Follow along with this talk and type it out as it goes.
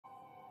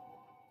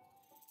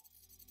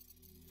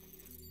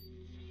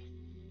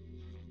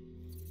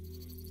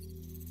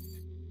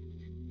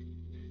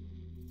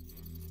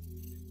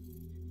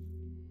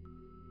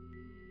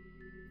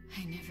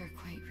I never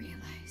quite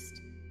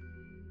realized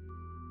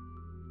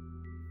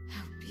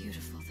how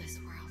beautiful this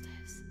world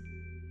is.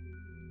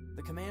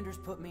 The commander's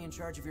put me in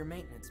charge of your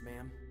maintenance,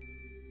 ma'am.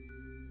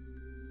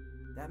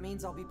 That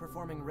means I'll be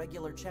performing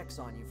regular checks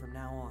on you from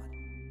now on.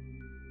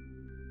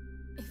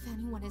 If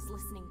anyone is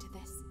listening to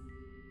this,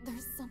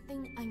 there's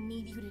something I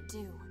need you to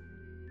do.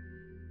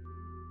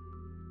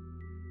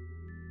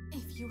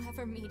 If you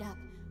ever meet up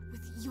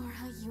with your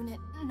high unit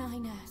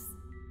 9S,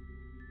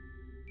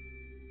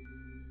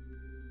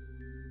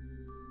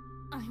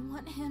 I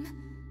want him,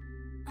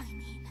 I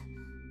mean...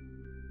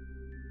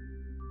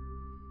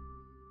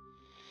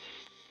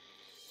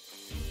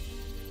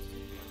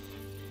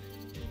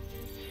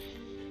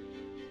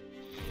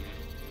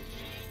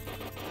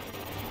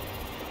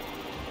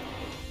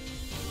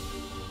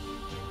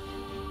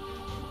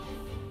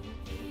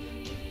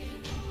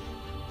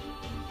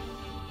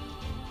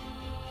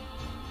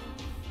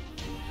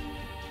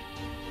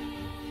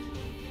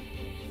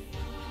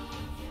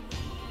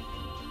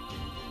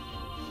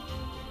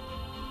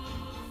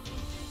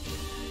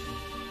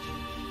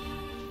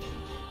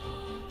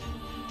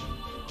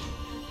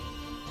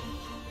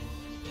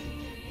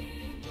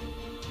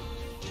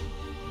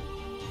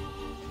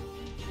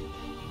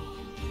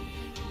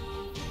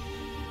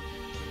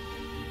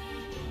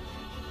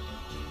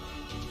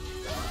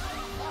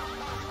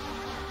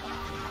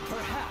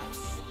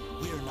 Perhaps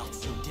we're not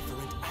so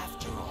different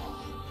after all.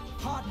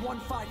 Pod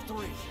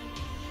 153,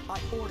 I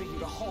order you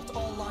to halt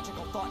all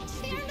logical thought and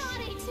speech. They're not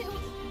A2!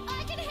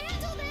 I can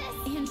handle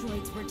this!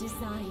 Androids were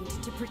designed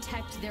to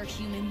protect their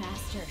human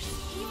masters.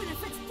 Even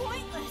if it's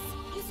pointless,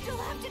 you still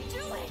have to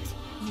do it!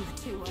 You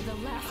two are the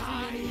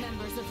last remaining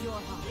members of your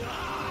hub.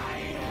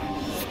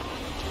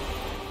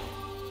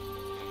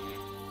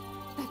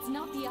 That's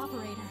not the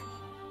operator.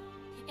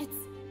 It's...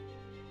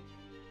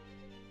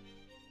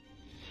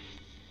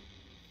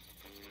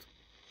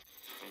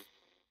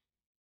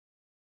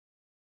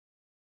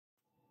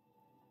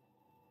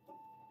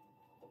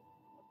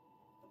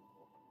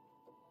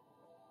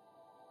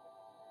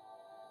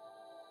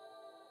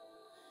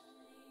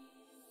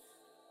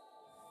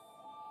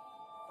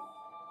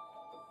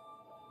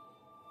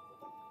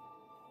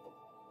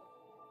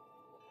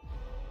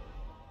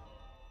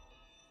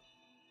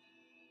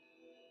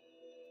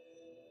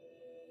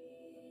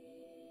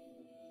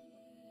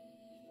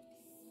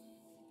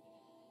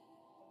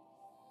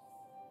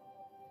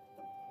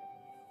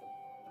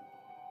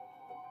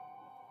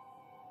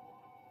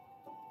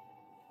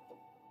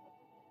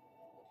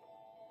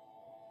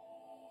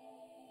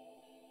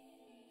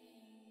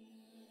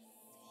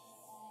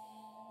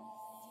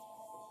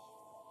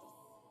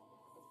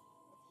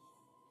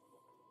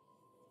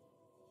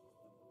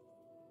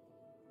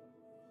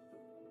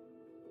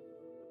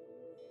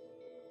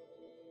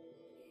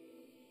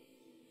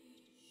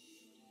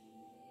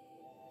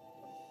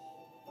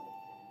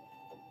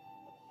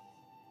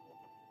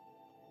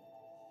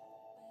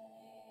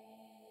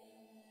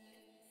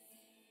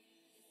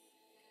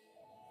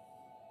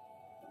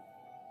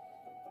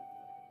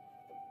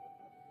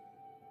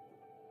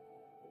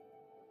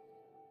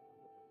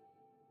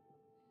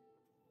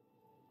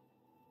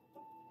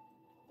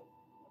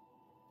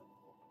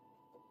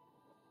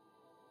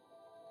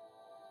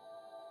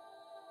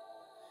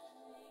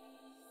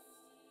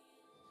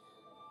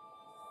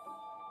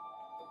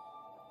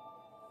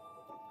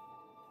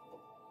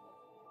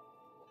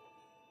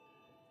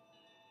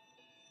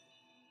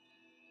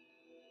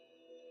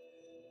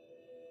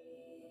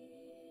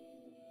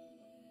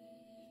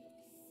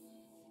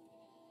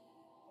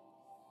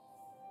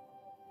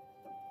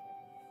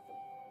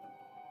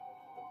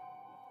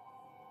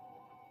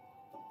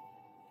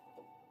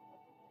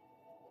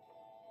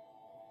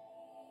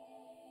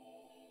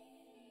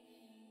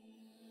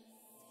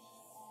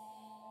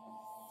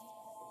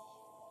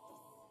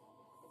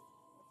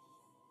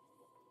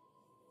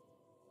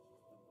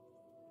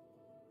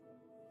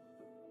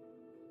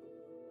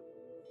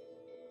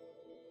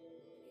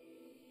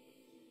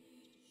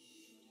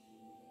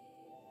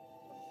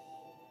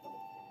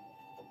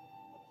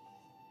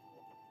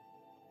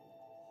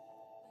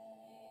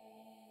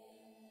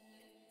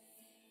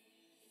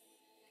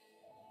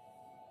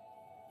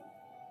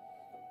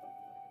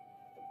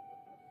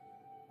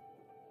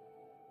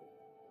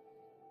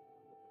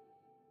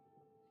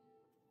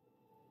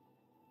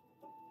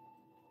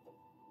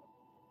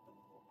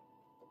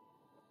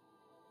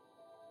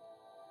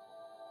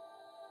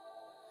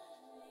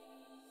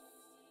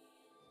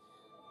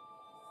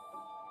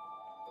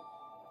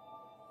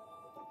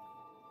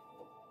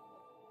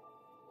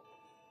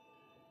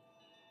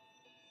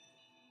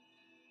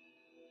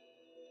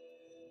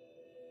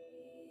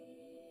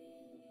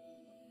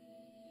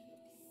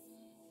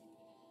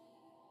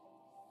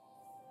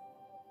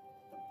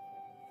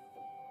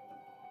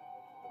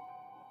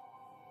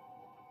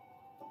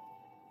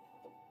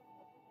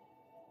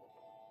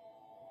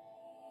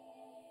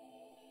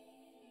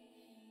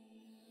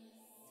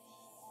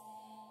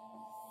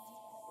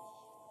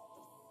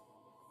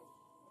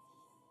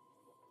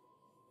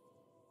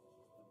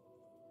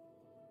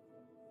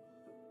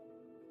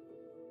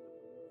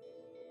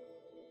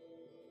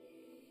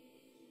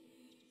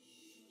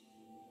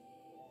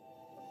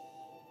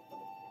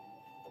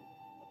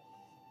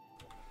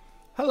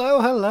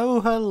 Hello,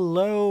 hello,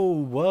 hello.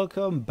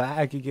 Welcome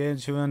back again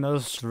to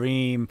another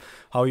stream.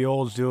 How you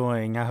all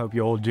doing? I hope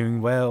you're all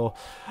doing well.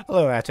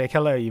 Hello, Attic.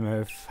 Hello,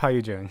 Emove. How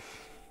you doing?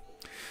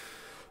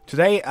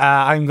 Today,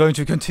 I'm going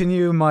to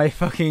continue my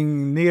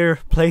fucking NieR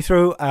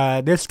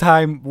playthrough, this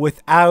time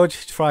without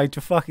trying to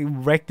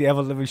fucking wreck the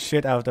ever-living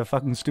shit out of the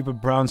fucking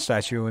stupid brown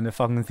statue in the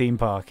fucking theme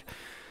park.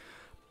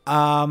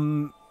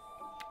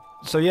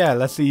 So yeah,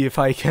 let's see if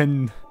I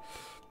can...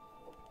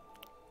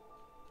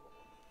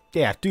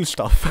 yeah, do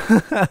stuff.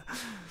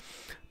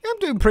 I'm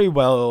doing pretty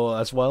well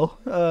as well.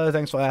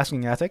 Thanks for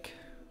asking, Attic.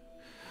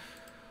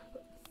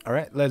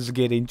 Alright, let's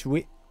get into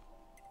it.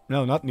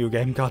 No, not new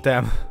game,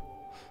 goddamn.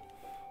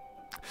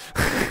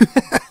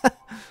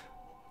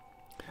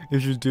 You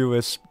should do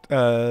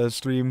a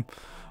stream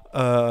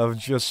of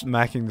just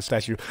macking the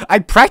statue. I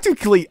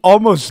practically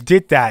almost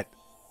did that.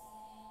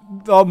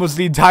 Almost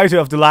the entirety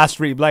of the last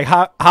stream. Like,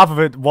 half of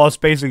it was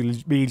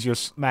basically me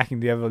just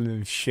smacking the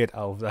ever shit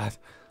out of that.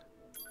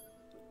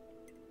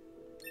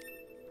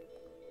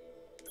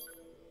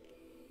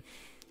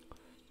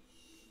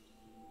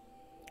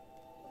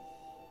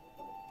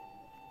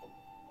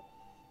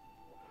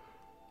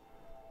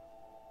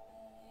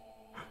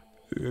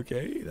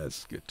 Okay,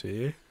 that's good to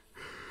hear.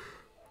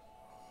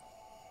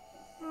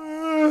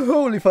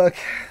 Holy fuck.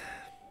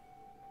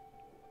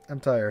 I'm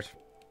tired.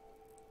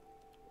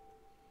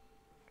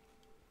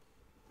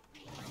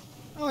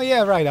 Oh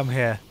yeah, right, I'm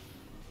here.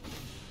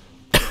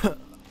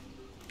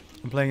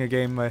 I'm playing a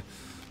game. I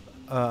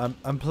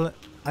am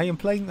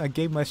playing a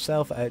game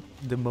myself at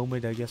the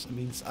moment. I guess it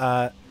means.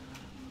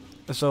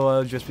 So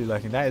I'll just be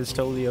lurking. That is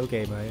totally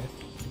okay, man.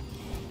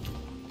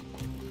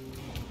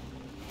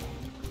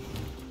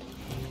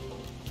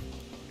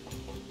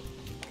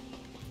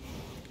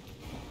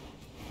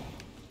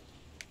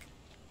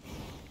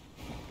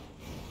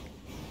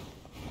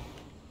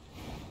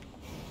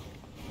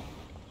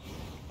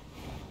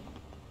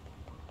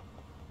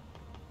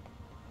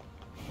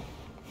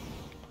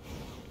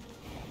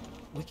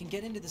 We can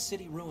get into the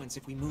city ruins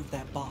if we move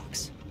that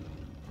box.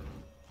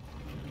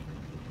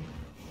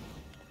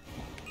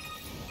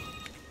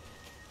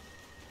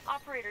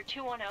 Operator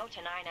 210 to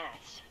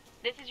 9S.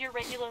 This is your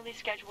regularly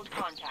scheduled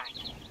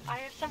contact. I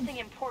have something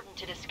important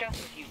to discuss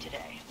with you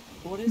today.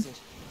 What is it?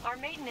 Our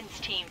maintenance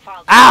team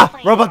filed Ah! a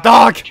complaint Robot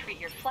dog! to treat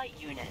your flight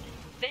unit.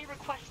 They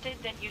requested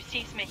that you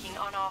cease making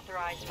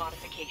unauthorized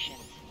modifications.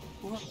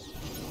 What?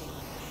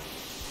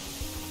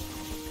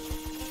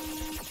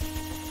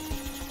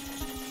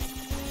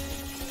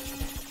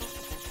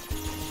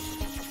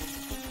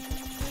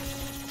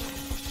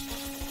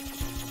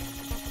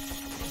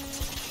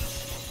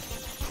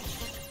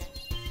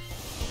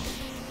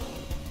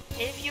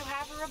 If you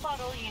have a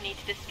rebuttal, you need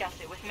to discuss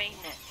it with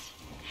maintenance.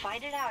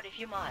 Fight it out if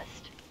you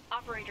must.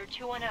 Operator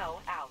 210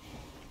 out.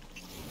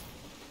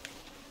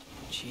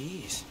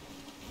 Jeez.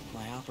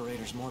 My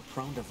operator's more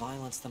prone to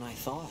violence than I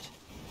thought.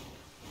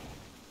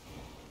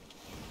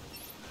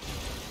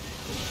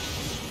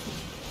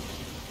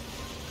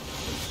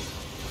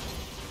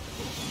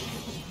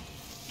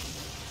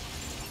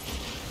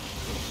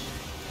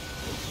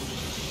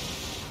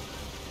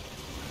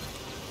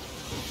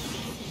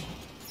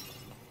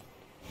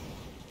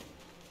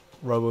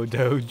 Robo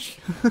Doge.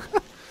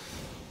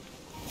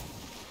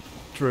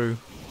 True.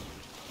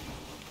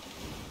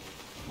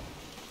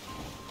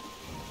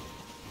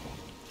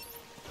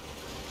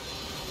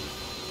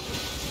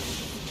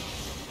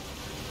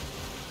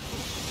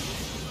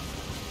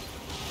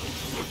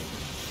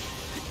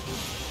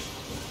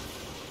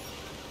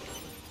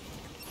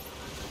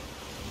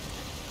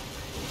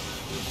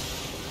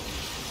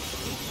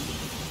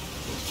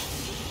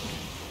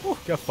 Ooh,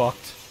 got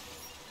fucked.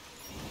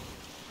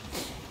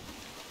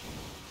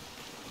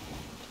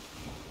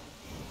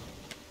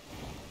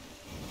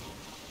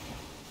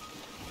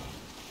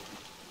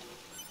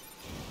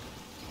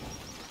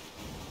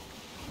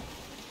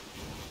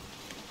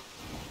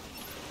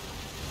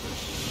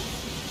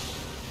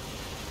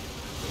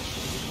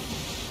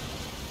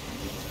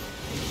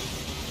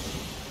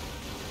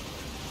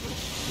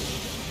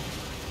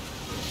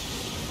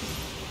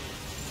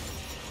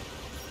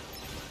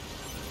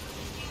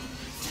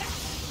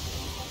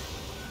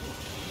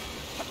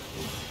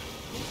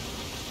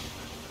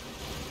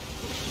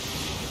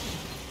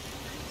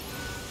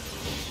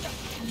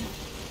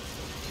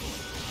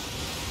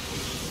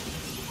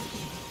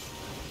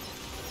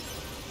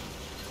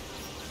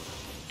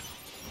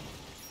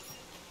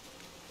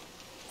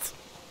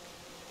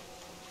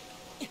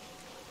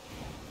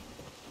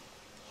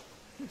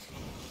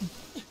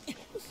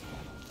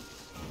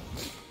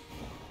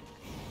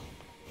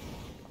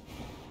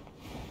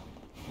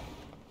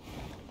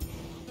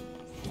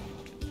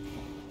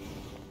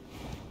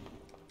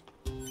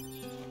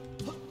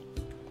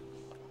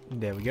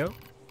 There we go.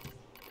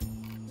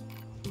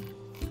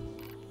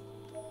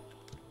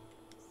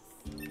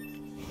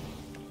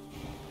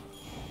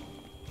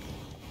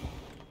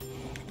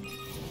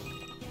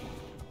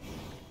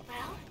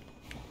 Well,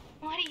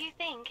 what do you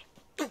think?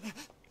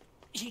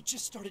 He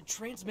just started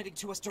transmitting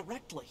to us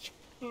directly.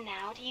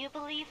 Now do you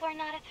believe we're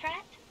not a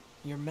threat?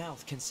 Your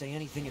mouth can say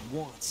anything it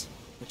wants,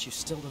 but you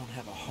still don't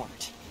have a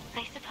heart.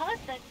 I suppose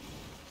that's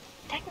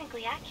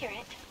technically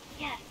accurate.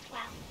 Yes,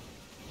 well,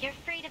 you're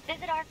free to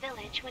visit our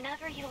village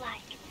whenever you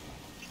like.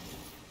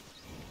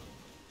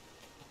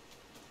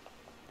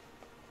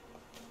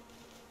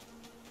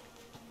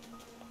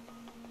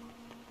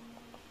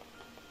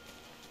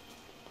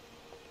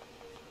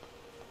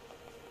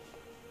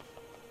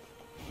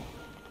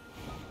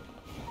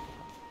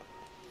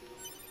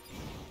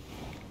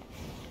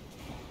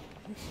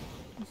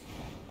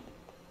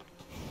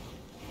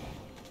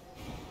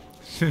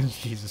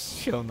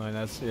 Jesus, chill, no,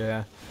 that's,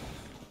 yeah.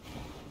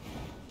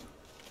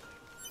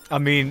 I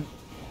mean,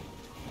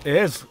 it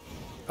is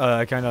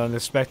kind of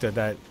unexpected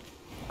that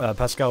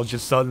Pascal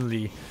just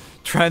suddenly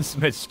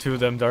transmits to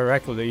them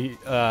directly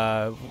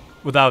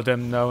without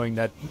them knowing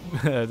that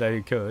that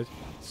he could.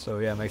 So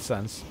yeah, makes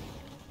sense.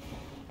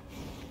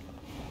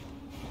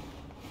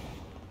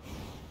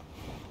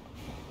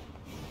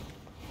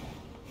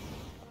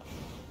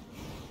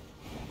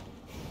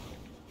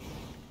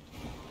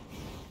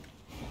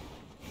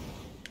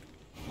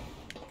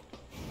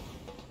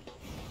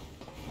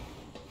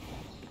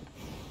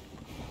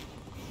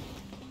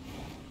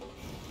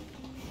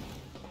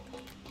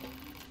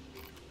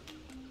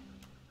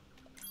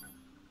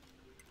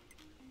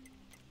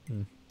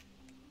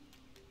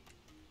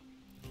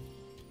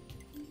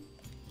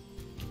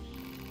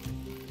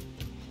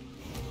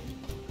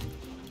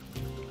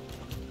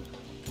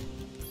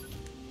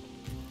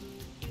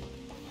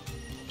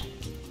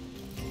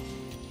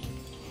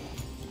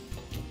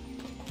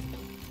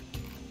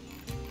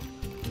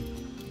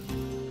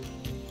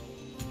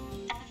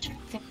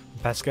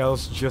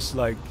 Pascal's just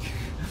like,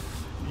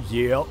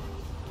 yep.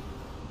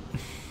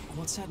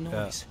 What's that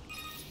noise?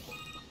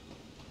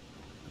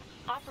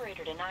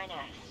 Operator to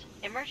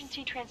 9S.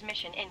 Emergency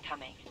transmission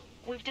incoming.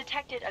 We've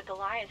detected a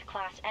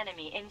Goliath-class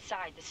enemy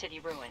inside the city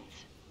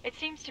ruins. It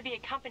seems to be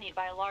accompanied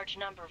by a large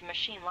number of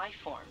machine life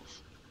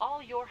forms.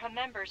 All Yorha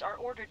members are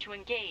ordered to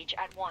engage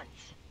at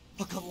once.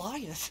 A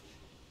Goliath?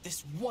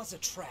 This was a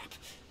trap.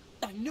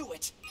 I knew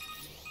it!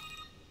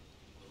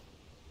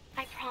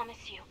 I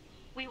promise you,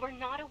 we were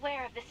not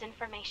aware of this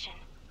information.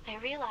 I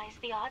realize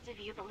the odds of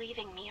you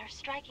believing me are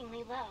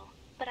strikingly low,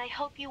 but I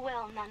hope you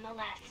will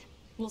nonetheless.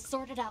 We'll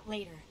sort it out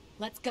later.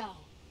 Let's go.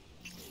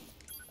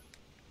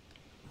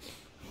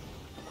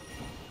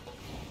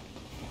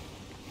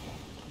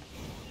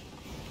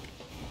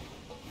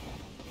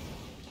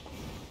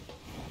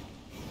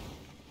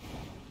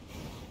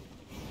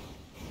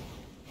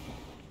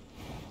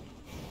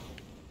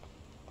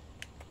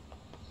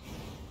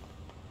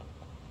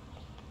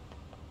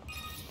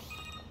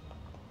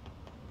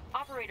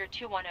 Operator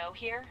 210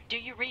 here. Do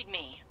you read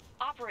me?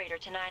 Operator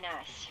to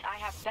 9S. I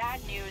have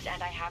bad news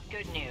and I have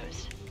good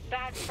news.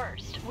 Bad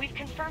first. We've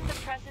confirmed the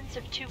presence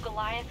of 2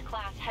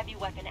 Goliath-class heavy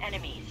weapon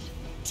enemies.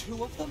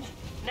 2 of them?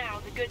 Now,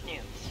 the good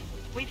news.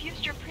 We've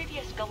used your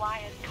previous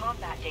Goliath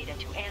combat data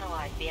to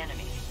analyze the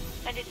enemy.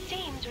 And it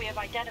seems we have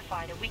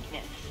identified a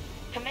weakness.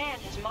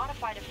 Command has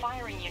modified a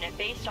firing unit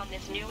based on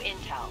this new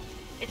intel.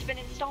 It's been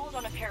installed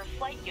on a pair of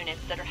flight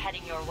units that are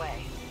heading your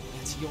way.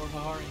 That's your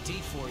R&D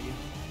for you.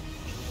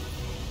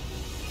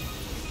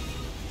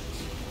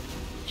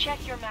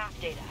 Check your map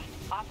data.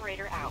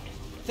 Operator out.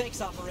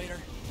 Thanks, Operator.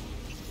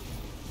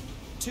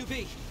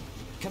 2B,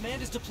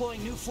 Command is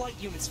deploying new flight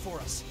units for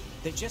us.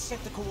 They just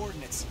sent the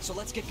coordinates, so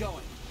let's get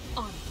going.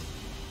 On it.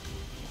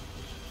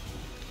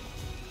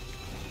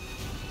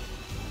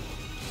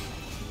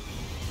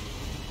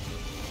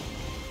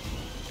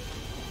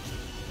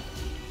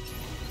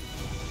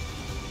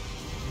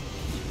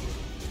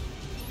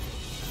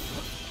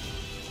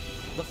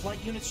 The flight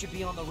units should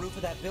be on the roof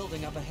of that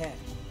building up ahead.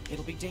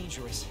 It'll be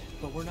dangerous,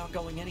 but we're not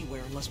going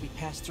anywhere unless we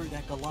pass through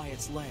that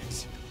Goliath's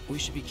legs. We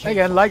should be careful.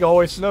 Again, like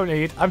always, no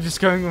need. I'm just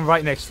going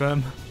right next to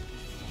him.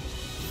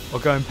 Or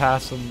going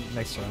past him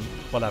next to him.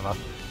 Whatever.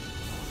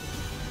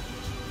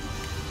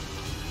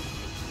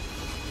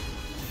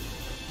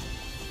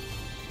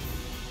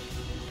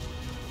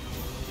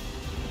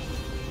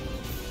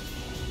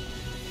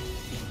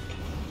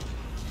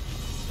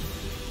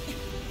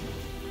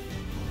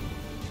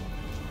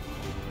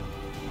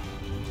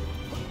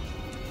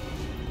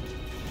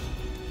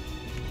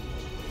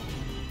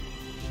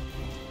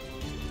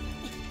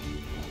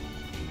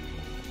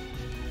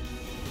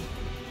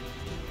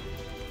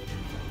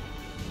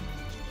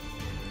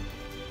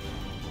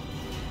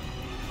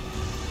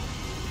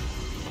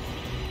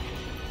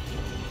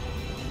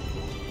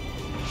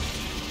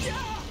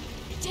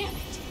 Damn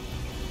it!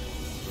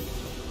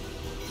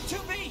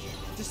 2B!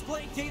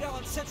 Displaying data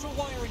on central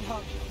wiring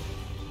hub.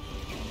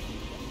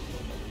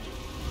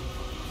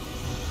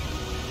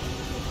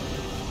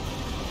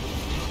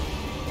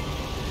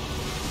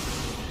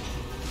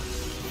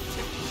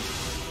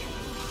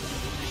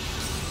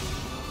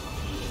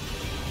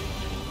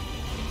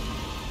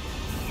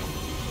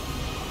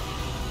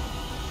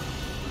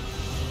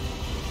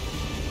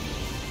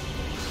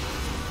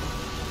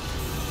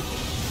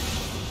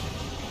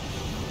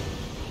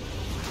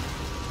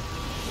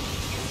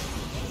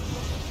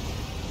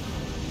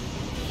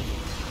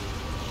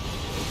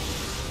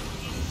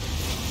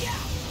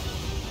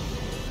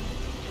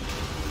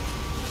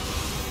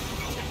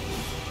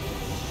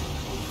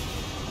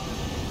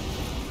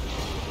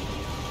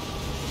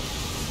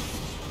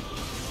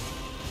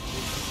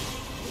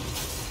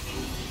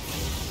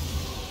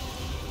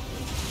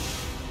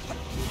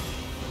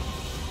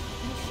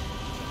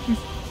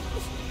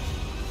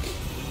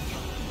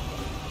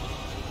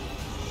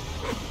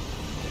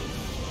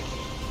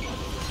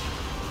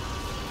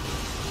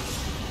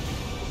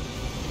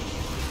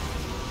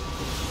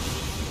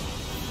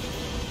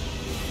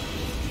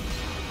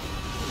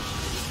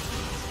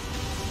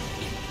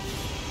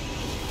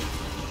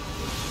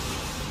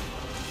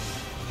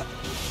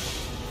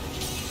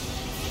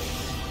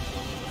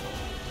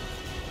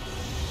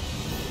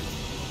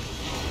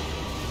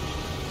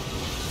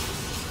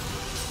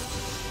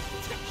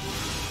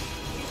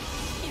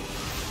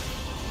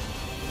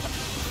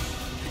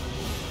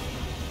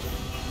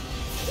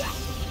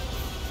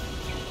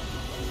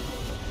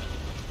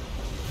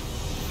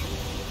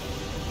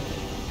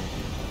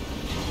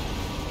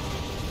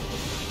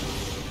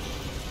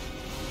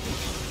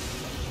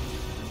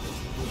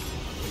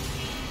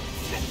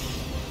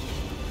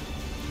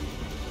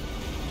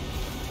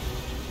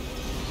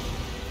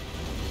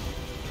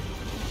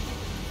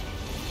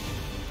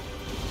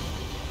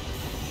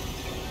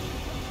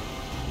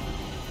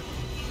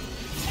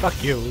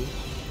 Fuck you.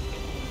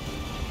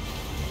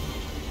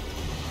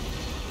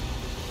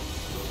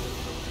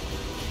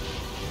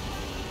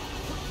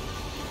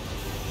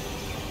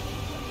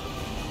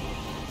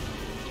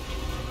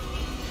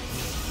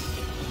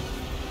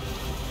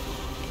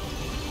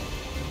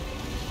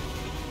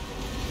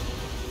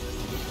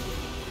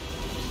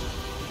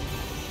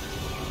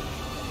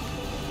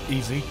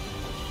 Easy.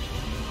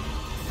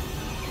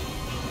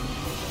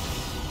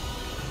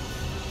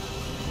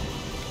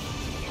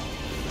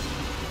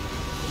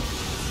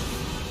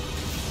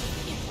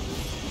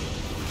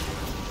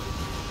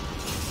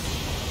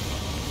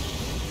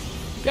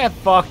 Get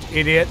fucked,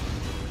 idiot.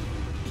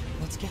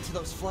 Let's get to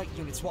those flight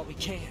units while we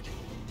can.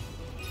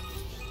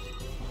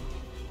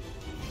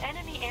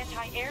 Enemy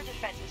anti-air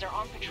defenses are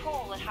on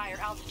patrol at higher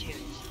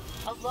altitudes.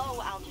 A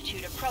low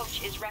altitude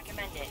approach is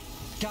recommended.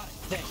 Got it,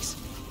 thanks.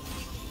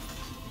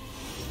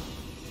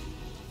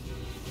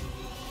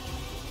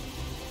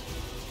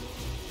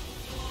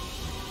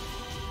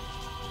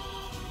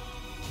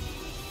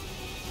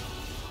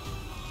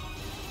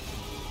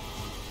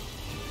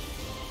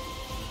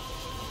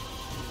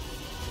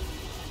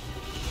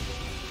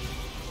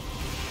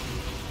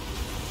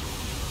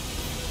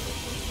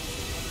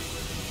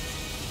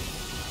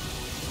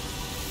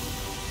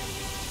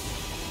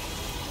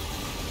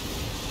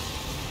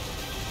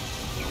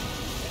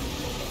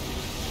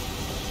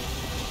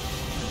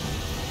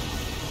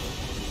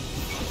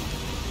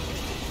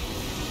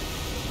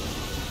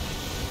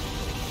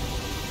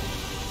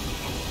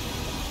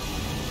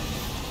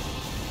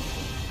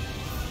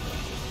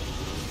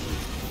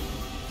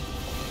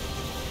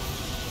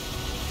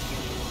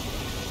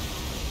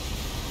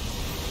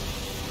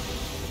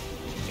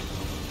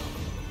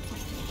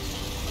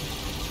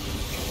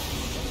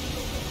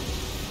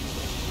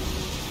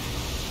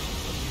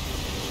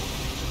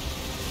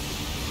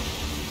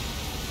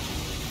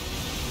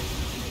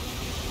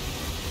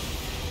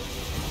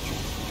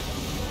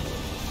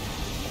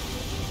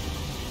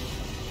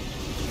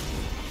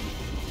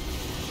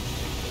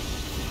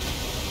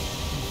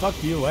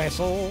 Fuck you,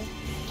 asshole.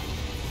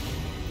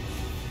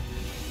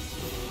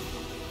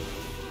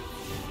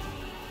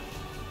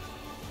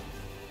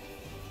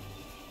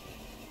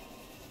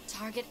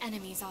 Target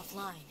enemies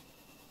offline.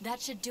 That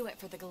should do it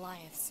for the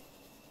Goliaths.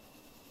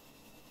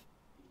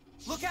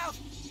 Look out!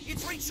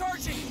 It's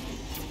recharging!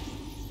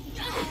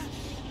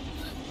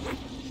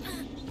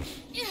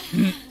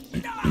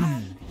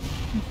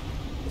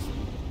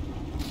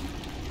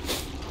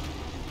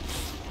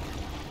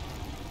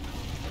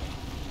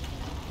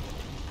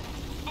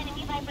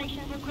 Enemy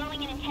vibrations were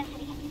growing in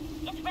intensity.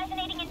 It's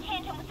resonating in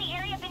tandem with the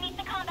area beneath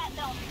the combat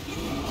zone.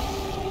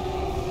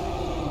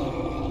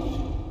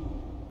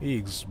 He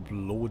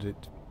exploded.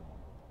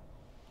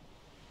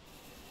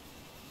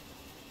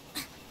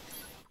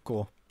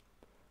 Cool.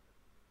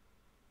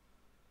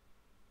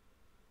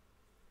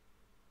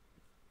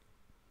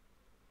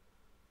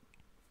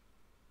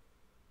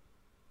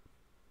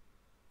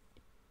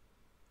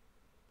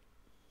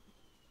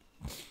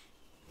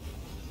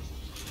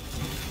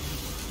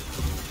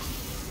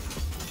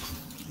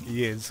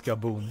 Yes,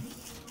 kaboom.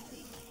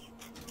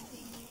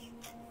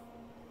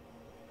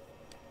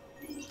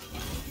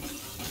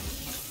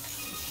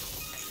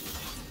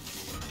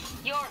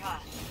 Yorha,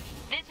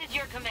 this is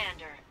your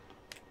commander.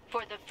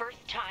 For the first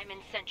time in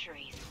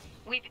centuries,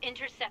 we've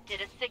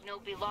intercepted a signal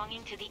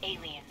belonging to the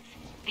aliens.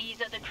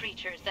 These are the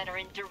creatures that are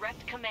in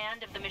direct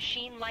command of the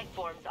machine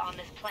lifeforms on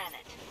this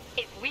planet.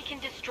 If we can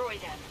destroy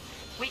them,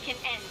 we can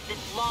end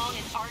this long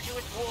and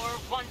arduous war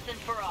once and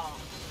for all.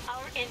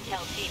 Our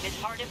intel team is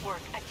hard at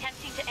work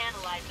attempting to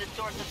analyze the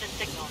source of the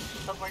signal,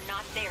 but we're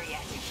not there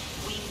yet.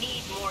 We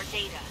need more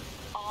data.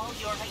 All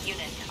Yorha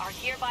units are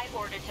hereby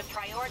ordered to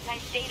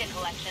prioritize data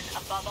collection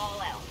above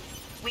all else.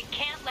 We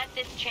can't let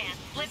this chance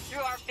slip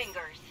through our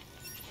fingers.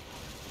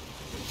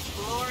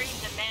 Glory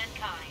to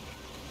mankind.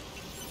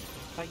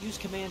 I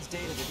used Command's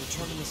data to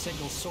determine the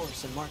signal's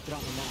source and marked it on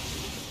the map.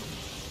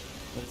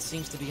 But it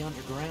seems to be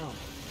underground.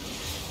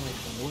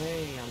 Like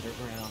way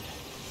underground.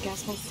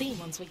 Guess we'll see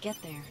once we get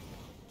there.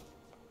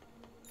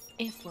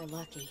 If we're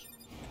lucky.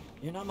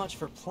 You're not much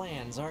for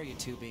plans, are you,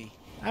 2B?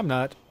 I'm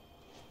not.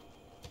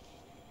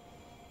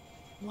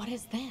 What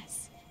is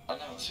this?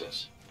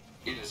 Analysis.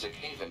 It is a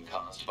cave-in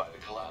caused by the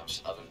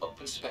collapse of an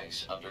open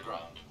space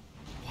underground.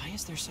 Why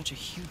is there such a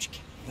huge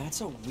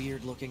That's a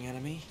weird-looking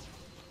enemy.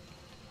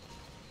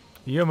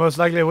 You're most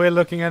likely a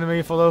weird-looking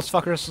enemy for those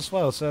fuckers as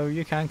well, so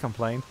you can't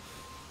complain.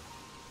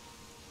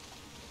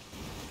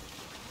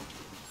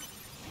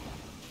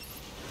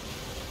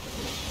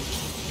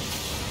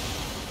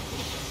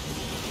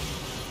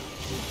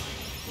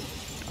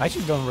 I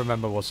actually don't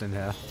remember what's in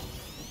here.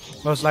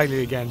 Most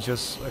likely, again,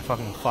 just a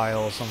fucking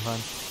file or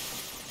something.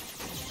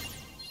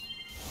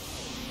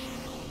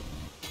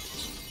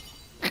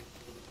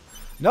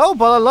 No,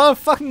 but a lot of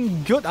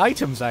fucking good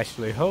items,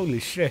 actually. Holy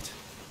shit.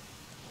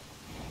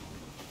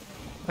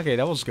 Okay,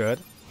 that was good.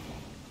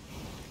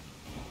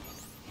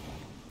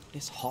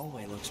 This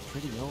hallway looks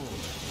pretty old.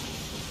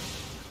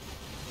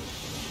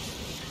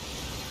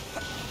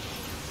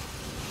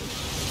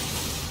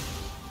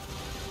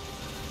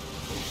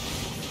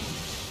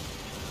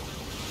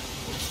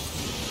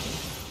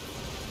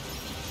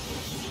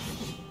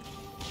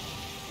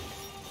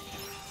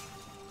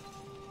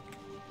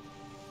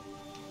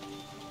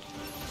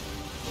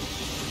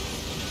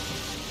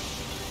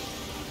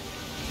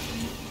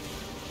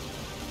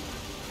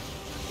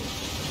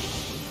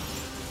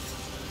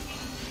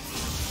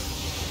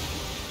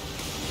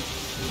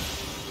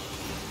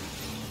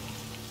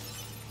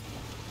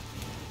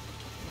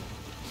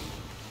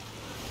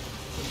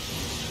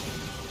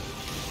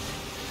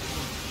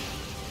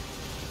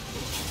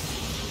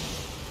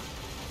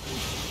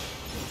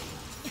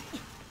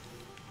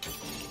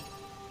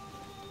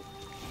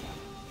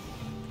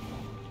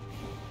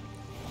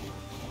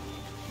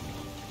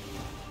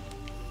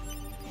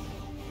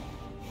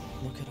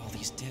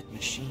 these dead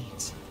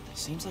machines.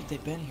 Seems like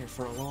they've been here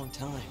for a long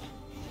time.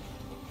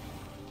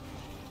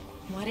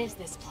 What is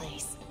this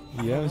place?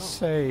 Yeah,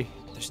 say.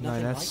 There's No,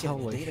 nothing that's like it in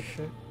the holy data.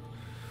 shit.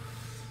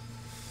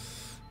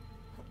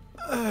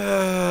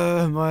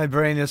 My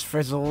brain is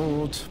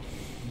frizzled.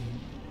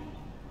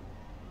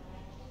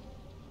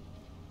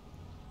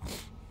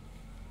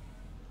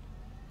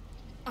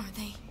 Are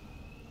they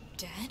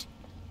dead?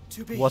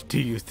 What do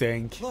you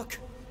think? Look!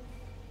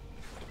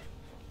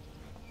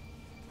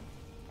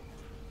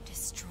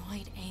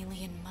 Destroyed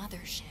alien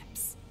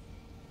motherships.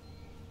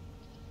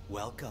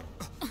 Welcome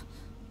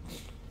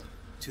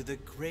to the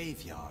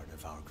graveyard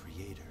of our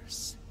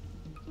creators.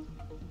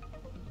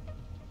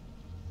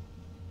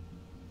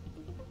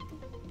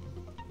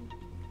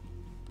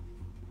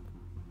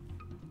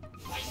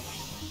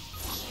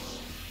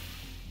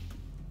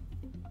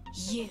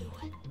 You.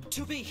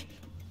 2B!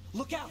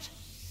 Look out!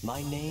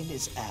 My name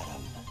is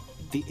Adam.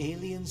 The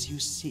aliens you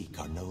seek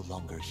are no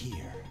longer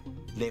here.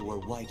 They were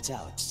wiped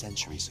out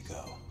centuries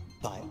ago.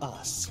 By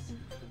us.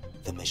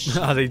 The machines.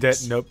 Are they dead?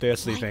 Nope, they're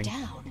sleeping.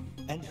 Down.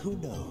 And who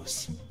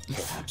knows?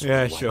 Perhaps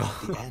Yeah, we'll wipe sure.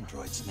 out the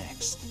androids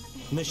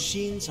next.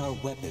 Machines are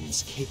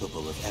weapons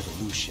capable of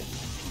evolution.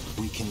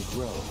 We can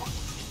grow.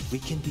 We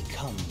can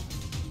become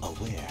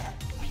aware.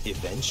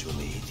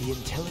 Eventually, the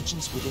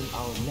intelligence within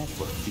our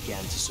network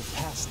began to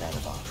surpass that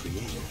of our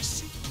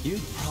creators. You'd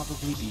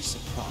probably be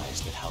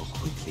surprised at how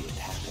quickly it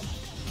happened.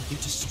 You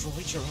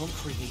destroyed your own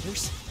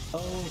creators?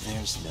 Oh,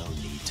 there's no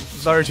need to.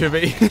 Sorry,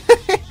 2B.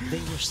 They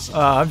were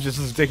simple, I'm just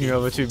sticking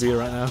over 2B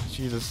right now.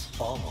 Jesus.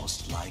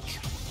 almost like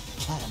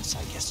plants,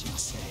 I guess you'd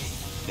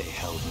say. They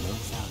held no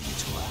value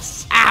to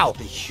us. Ow!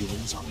 The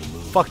humans on the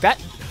moon. Fuck that.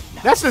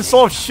 That's the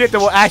sort of shit that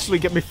will actually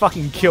get me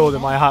fucking killed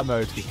in my hard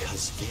mode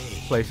Because they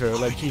playthrough. are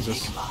Like, an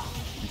Jesus. enigma.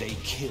 They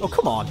kill Oh,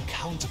 come on.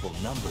 uncountable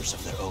numbers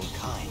of their own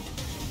kind.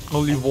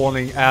 Only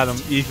warning, Adam.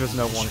 Eve is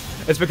no warning.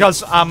 It's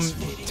because I'm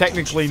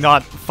technically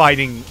not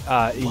fighting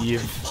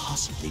Eve.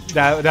 Possibly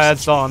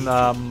That's on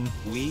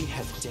we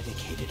have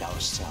dedicated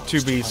ourselves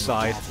 2B's to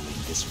side.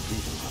 unraveling this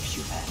riddle of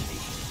humanity.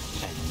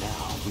 And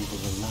now we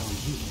will allow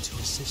you to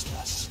assist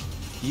us.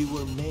 You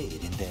were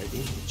made in their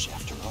image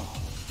after all.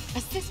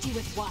 Assist you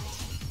with what?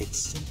 It's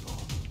simple.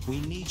 We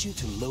need you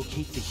to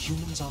locate the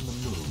humans on the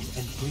moon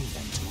and bring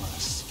them to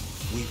us.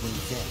 We will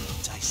then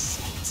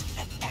dissect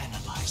and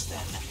analyze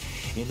them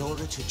in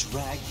order to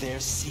drag their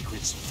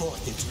secrets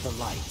forth into the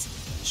light.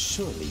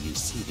 Surely you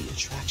see the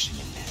attraction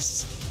in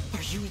this.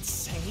 Are you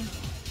insane?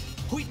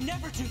 We'd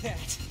never do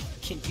that!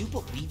 Can you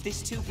believe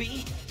this,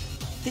 2B?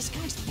 This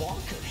guy's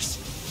bonkers.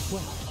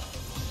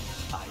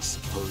 Well, I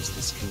suppose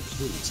this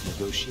concludes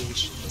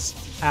negotiations.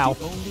 Ow.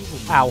 The only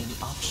Ow. remaining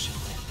option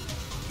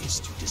is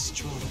to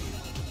destroy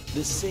you.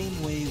 The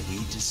same way we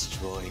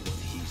destroyed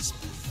these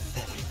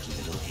pathetic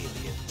little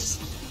aliens.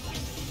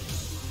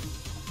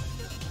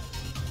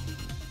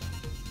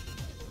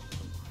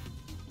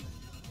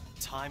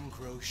 Time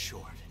grows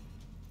short.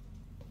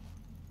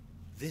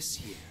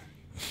 This year,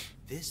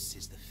 this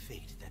is the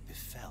fate that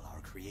befell our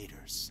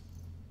creators.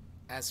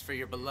 As for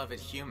your beloved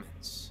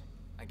humans,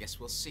 I guess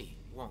we'll see,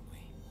 won't we?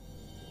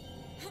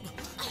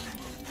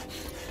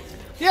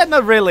 Yeah,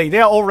 not really.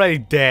 They're already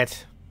dead.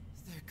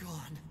 They're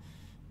gone.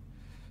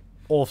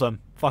 All of them.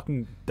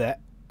 Fucking dead.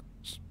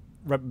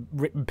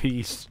 Rip in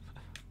peace.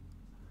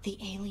 The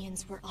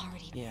aliens were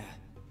already dead. Yeah.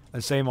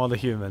 And same on the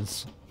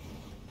humans.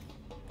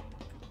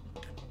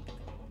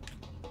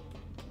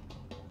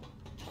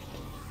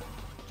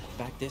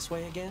 Back this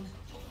way again?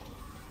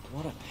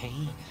 What a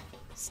pain.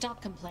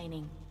 Stop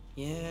complaining.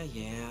 Yeah.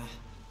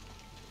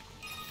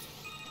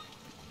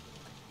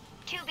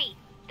 2B,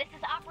 this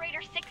is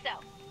Operator 60.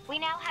 We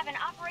now have an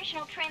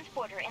operational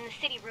transporter in the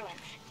city ruins.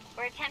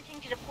 We're attempting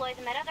to deploy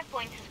them at other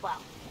points as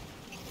well.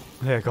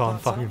 They're gone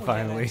Thought fucking we had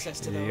finally. access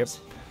to Yep. those.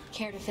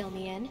 Care to fill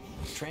me in?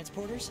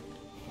 Transporters?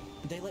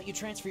 They let you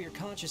transfer your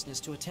consciousness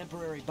to a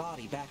temporary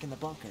body back in the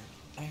bunker.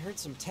 I heard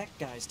some tech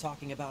guys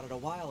talking about it a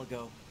while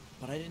ago,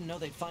 but I didn't know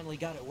they'd finally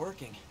got it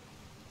working.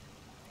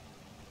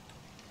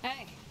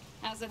 Hey,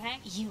 how's it hang?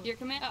 Your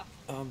command.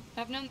 Oh,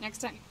 have known next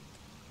time.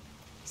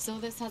 So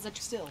this has a...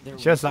 Still, they're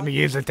Just let me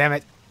use it, damn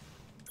it.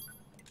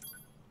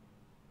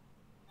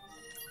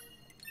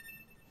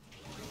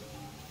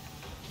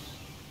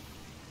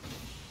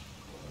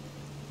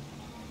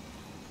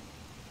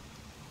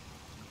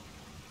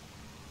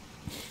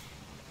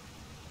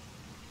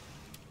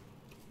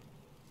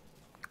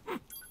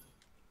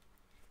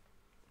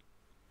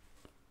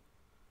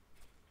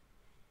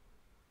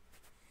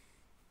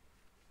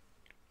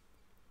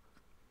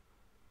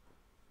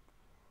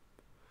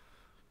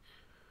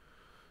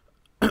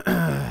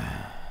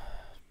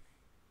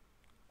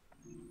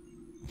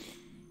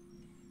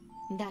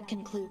 That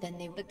conclude then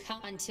they would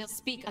come until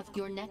speak of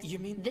your next... You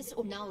mean- This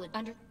or knowledge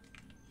under...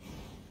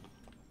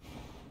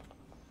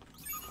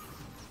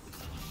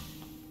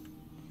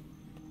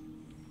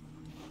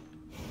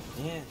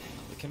 Man,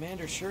 the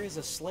commander sure is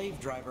a slave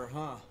driver,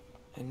 huh?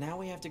 And now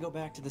we have to go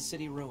back to the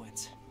city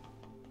ruins.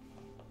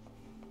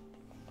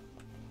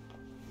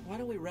 Why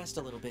don't we rest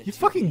a little bit? You 2B?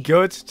 fucking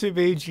good to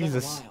be, It's been a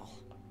Jesus. while.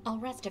 I'll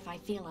rest if I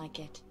feel like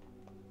it.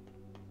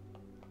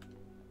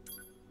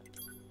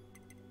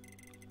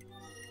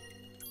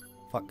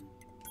 Fuck.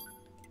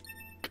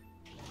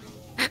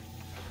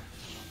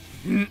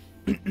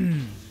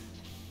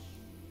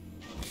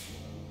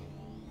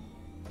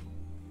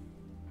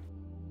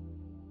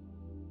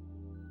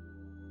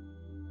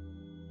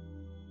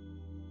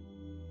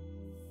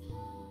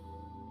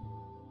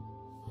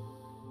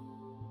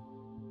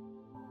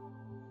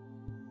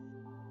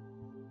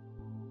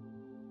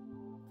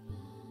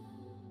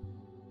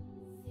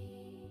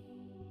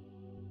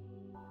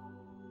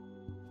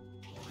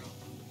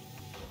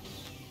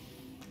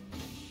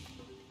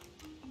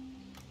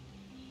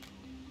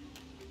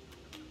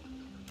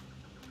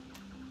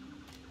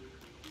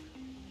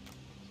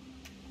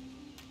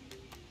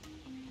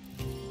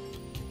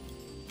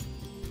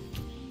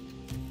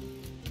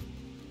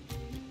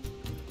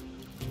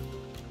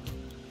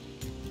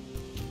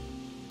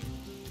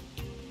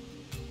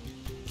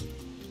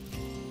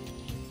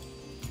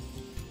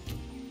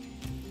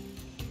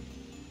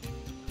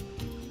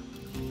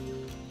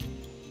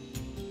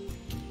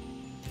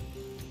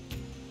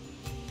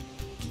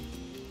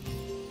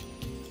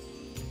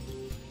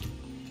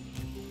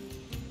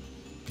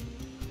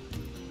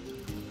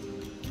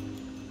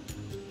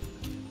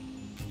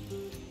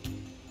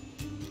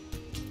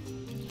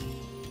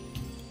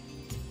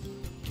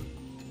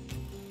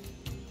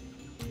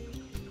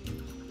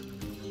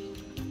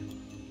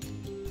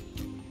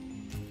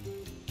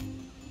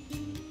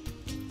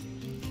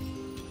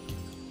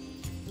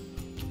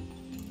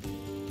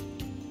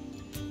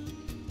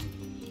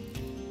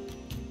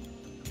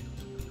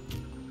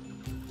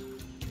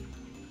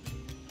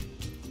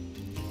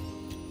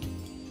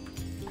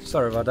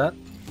 Sorry about that.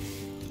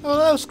 Oh,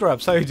 hello,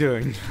 Scrubs. How you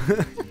doing?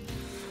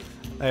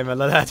 Hey, man,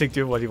 let Attic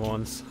do what he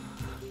wants.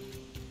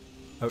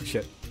 Oh,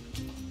 shit.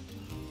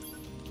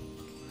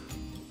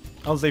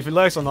 Honestly, if he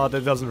likes or not, it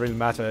doesn't really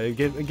matter. It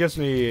gives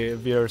me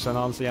viewers, and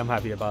honestly, I'm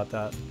happy about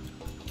that.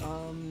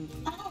 Oh,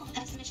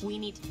 we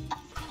need...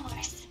 Of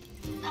course.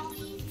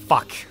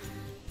 Fuck.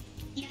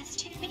 Yes,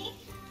 to me?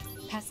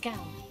 Pascal.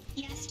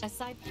 Yes.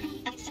 Aside...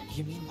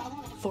 You mean...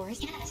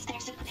 Forest? Yes,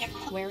 there's a...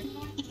 Where?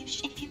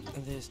 If you...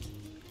 There's...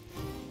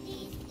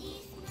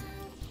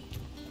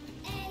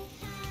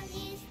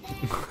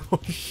 Oh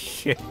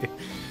shit.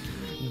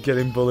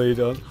 Getting bullied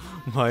on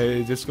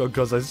my Discord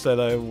because I said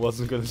I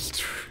wasn't gonna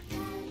stream.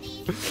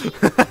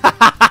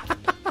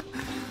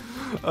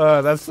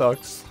 That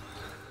sucks.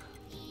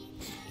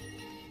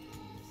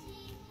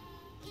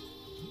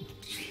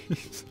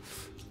 Jeez.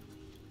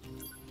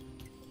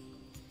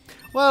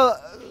 Well,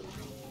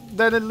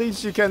 then at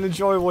least you can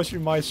enjoy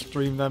watching my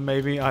stream then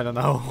maybe. I don't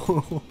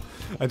know.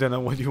 I don't know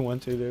what you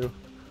want to do.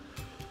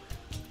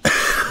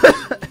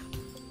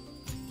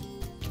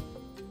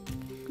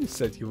 You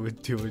said you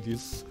would do it,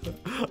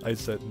 I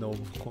said no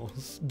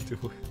balls, do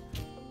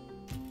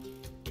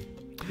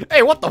it.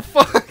 Hey, what the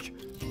fuck?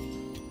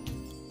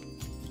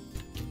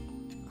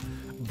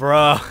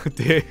 Bruh,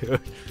 dude.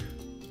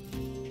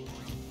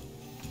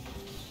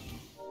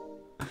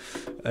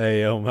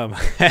 Hey, yo, my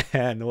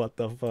man, what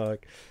the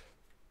fuck?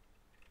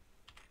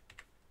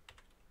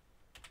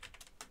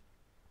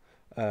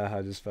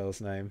 How do you spell his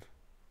name?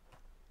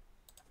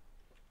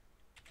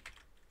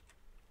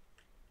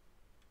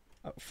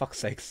 Oh, fuck's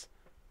sakes.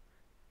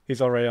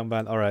 He's already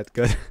unbanned. Alright,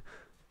 good.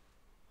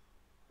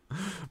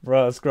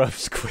 Bro,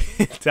 Scrubs,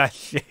 quit that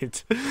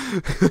shit.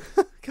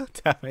 God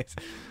damn it.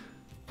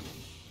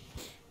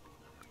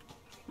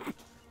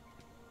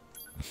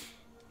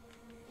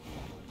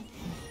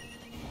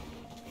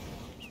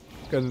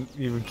 Couldn't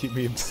even keep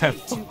me in bed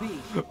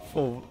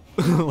for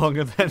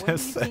longer than When a do you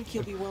second. think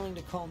you'll be willing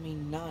to call me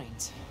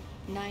Nines?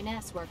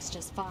 9S works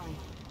just fine.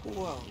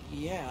 Well,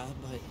 yeah,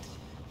 but...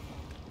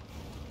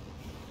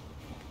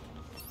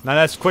 Now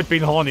let's quit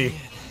being horny.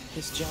 Man,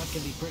 this job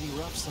can be pretty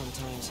rough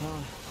sometimes,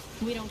 huh?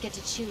 We don't get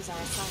to choose our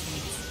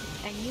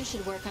assignments. And you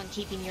should work on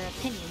keeping your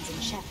opinions in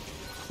check.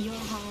 You're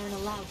aren't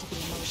allowed to be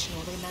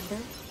emotional, remember?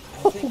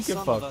 I think Good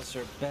some fuck. of us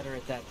are better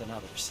at that than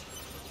others.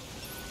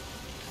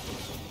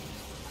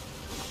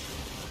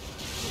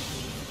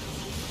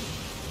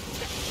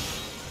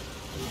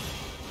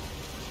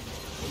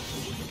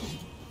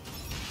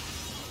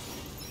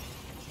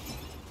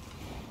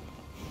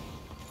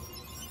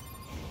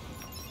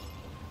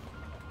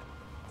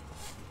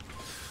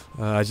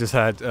 I just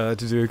had to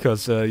do it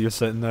because you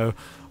said no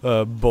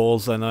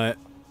balls and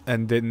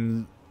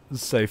didn't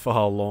say for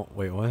how long.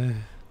 Wait, what?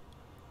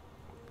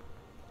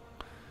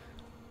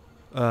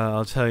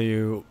 I'll tell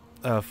you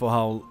for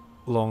how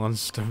long on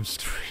Stone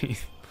Stream.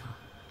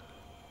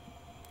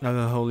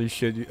 And holy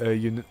shit,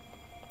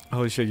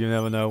 holy shit, you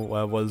never know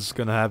what's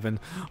gonna happen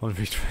on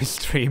Retry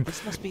Stream.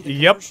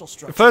 Yep.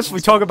 First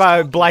we talk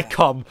about Black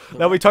Com,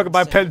 then we talk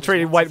about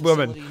penetrating white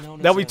women,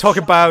 then we talk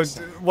about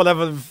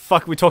whatever the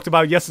fuck we talked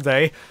about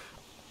yesterday.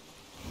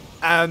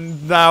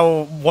 And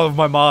now one of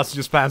my masters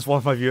just bans one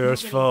of my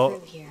viewers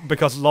for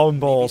because long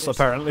balls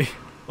apparently,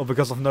 or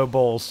because of no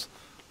balls.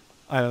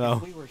 I don't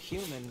know.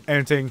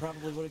 Anything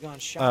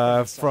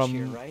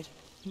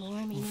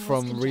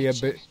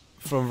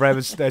from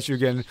Rabbit Statue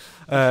again,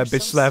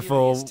 bitch left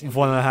for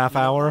 1.5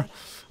 hours.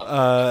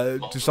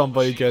 to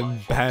somebody getting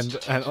banned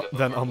and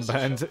then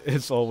unbanned.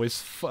 It's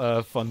always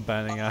fun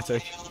banning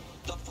Attic.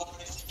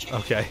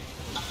 Okay.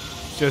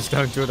 Just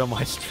don't do it on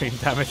my stream,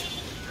 damn it.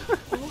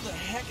 Who the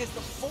heck is the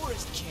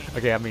Forest King?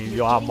 Okay, I mean,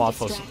 you are mod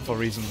for a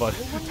reason, but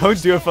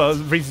don't do it for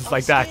reasons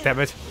like that, damn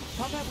it.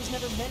 Combat was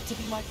never meant to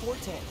be my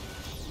forte.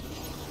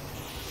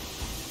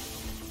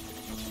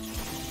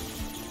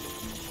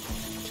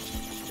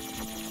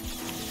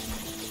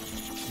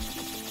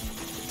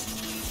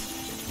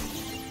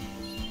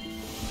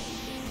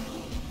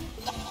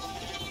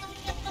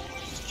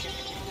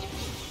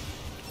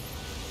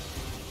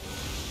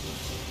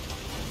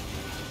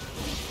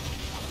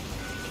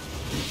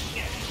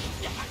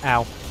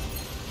 Ow.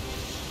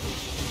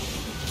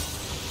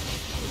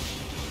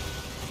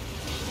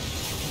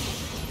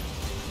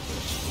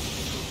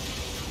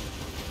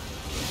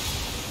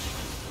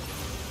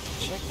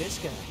 Check this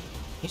guy.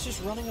 He's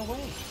just running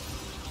away.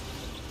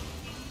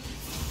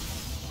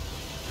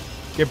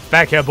 Get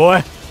back here,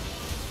 boy.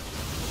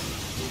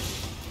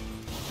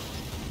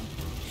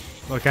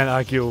 I can't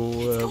argue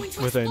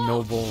with a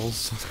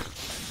nobles.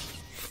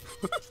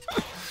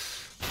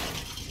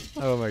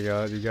 Oh my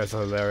god, you guys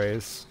are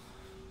hilarious.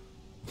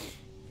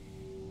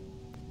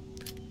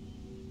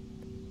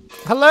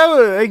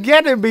 Hello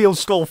again, Emil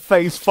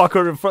Skullface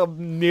fucker from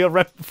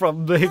NieR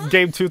from the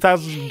game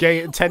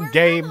 2010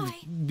 game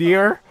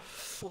NieR.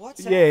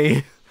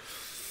 Yay.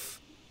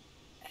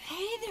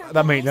 Hey there,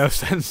 That made no guys.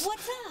 sense.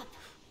 What's up?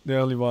 The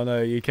only one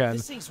you can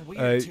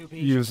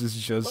use is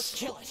just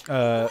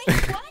the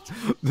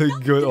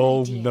good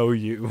old know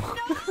you.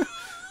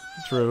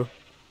 True.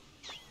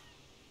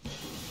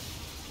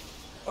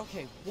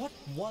 Okay, what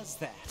was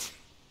that?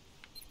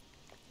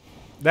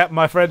 That,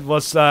 my friend,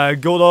 was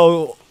good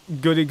old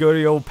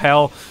goody old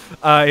pal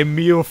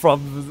Emil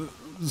from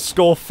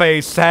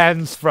Skullface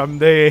Sands from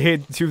the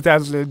hit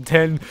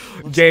 2010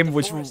 game,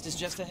 which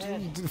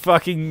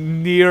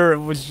fucking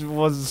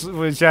NieR,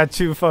 which had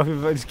two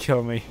fucking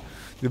kill me.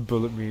 They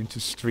bullet me into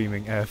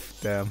streaming F.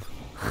 Damn.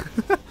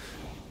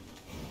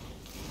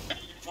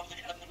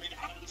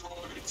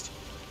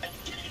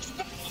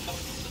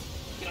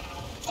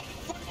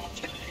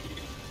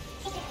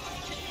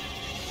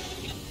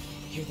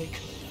 Here they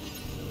come.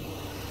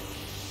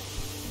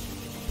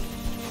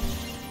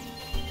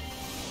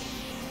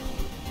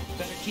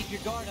 Better keep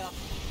your guard up.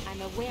 I'm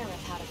aware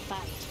of how to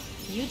fight.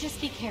 You just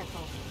be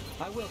careful.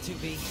 I will,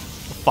 2B.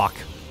 Fuck.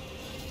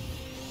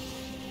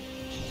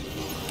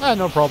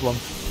 No problem.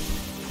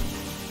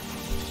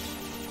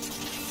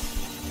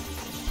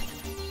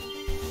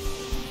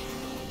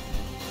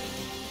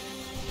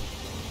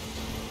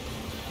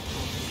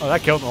 Oh,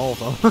 that killed all of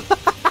them.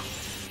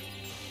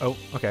 Oh,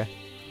 okay.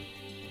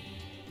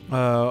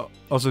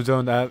 Also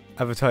don't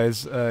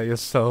advertise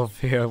yourself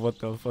here, what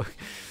the fuck.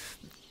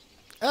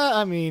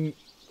 I mean,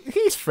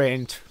 he's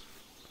friend.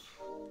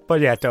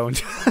 But yeah,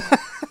 don't.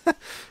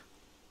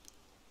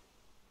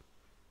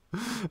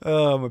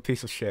 Oh, I'm a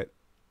piece of shit.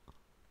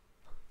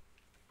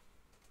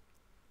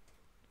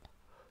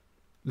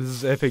 This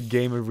is Epic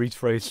Gamer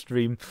Retray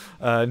stream,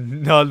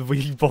 not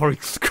really boring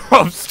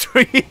scrub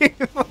stream.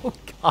 Oh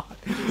god.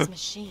 These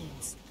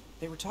machines.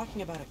 They were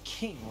talking about a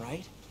king,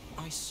 right?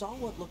 I saw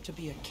what looked to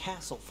be a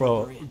castle.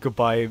 Bro,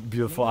 goodbye,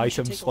 beautiful Maybe we should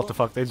items. take a What the look.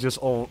 fuck? They just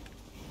all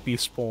be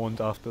spawned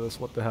after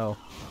this. What the hell?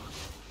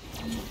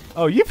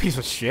 Oh, you piece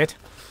of shit.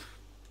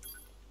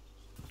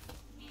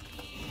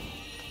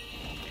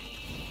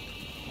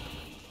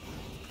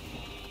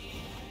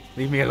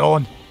 Leave me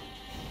alone.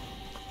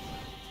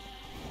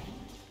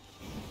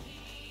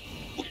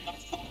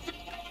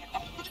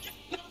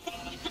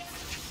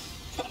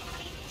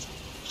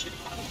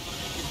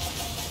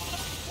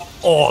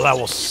 Oh, that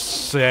was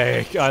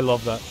sick. I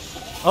love that.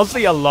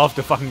 Honestly, I love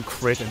the fucking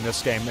crit in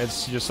this game. It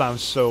just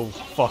sounds so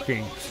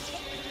fucking...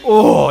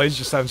 Oh, it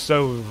just sounds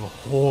so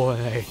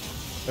horny.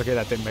 Okay,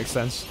 that didn't make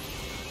sense.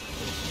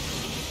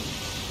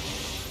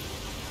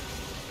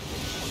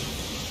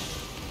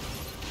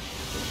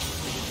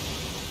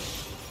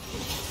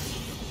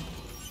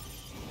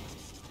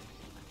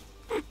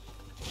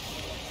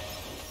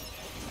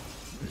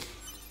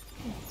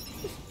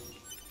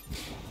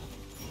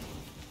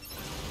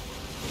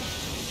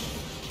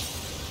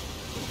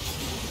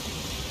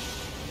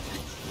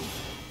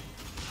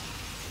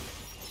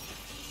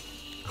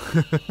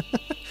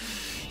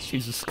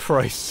 Jesus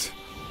Christ.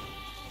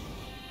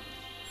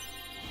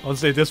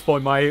 Honestly, at this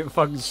point, my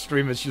fucking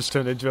stream has just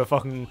turned into a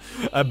fucking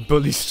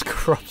bully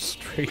scrub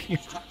stream.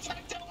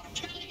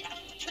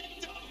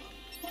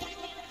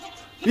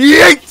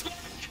 Yeet!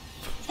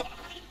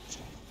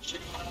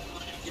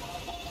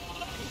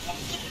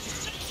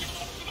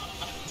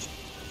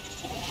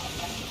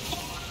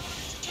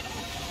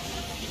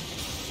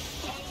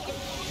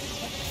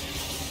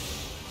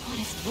 What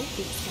is with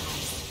these guys?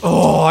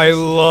 Oh, I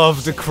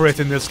love the crit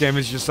in this game.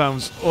 It just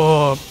sounds,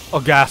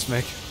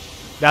 orgasmic.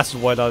 That's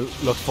what I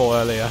looked for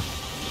earlier.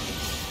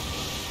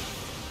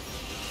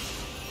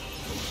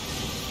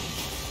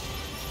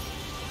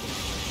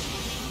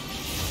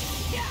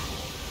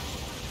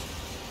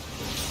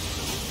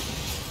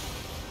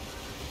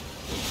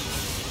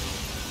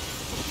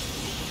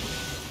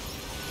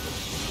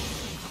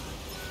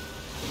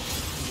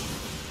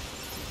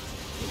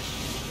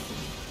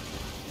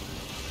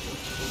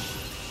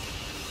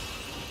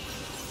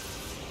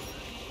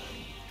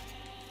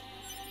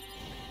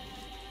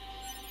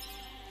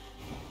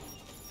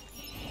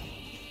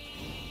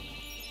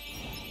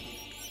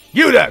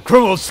 You there,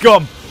 criminal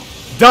scum!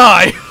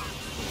 Die!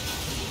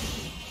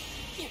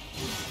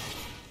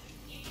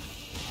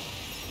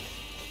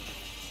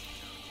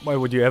 Why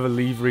would you ever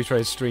leave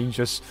Retrace stream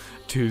just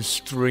to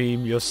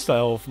stream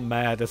yourself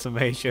mad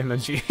decimation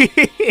and she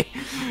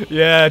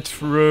yeah,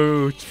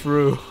 true,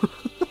 true.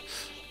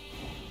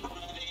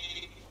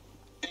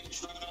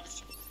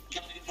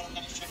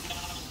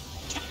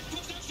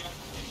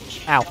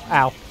 Ow,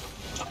 ow.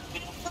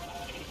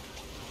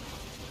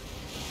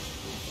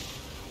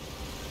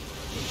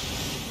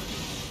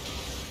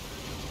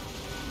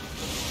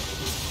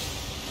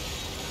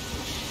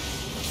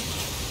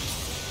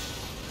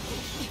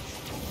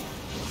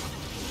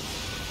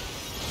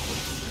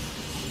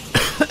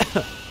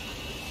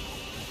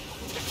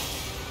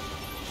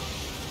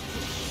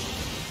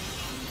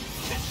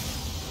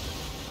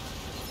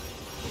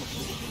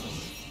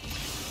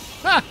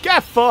 Ah,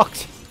 get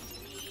fucked!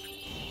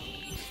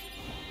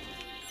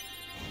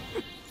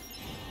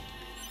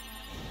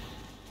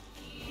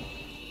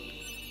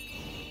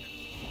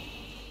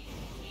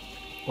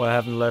 Well, I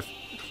haven't left.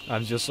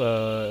 I'm just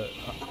alert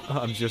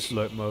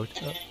mode.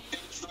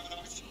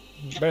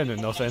 Better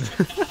than nothing.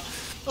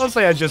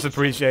 Honestly, I just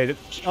appreciate it.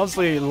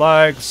 Honestly,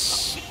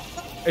 likes,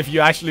 if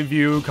you actually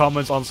view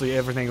comments, honestly,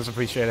 everything is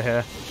appreciated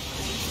here.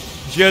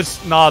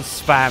 Just not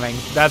spamming.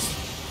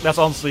 That's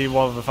honestly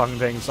one of the fucking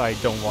things I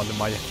don't want in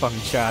my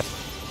fucking chat.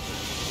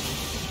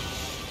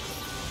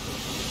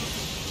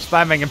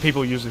 Spamming and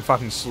people using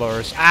fucking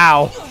slurs.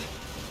 Ow!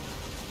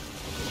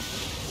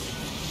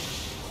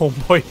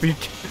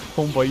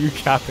 Homeboy, you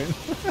capping.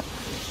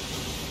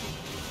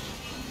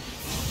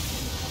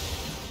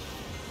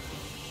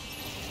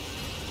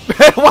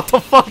 What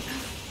the fuck?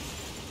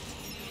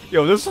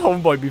 Yo, this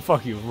homeboy be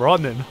fucking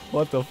running.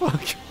 What the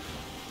fuck?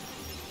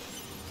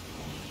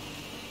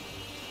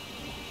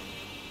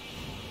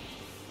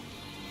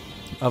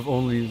 I've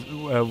only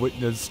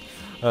witnessed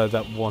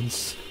that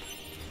once.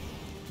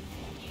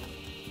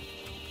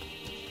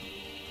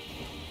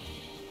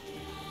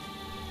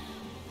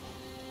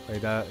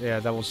 Like that, yeah,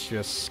 that was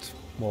just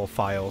more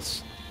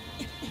files.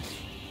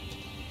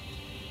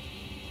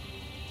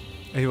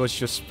 It was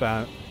just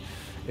spam.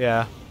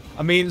 Yeah.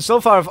 I mean, so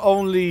far I've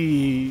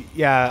only...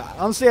 Yeah,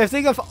 honestly, I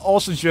think I've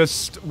also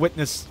just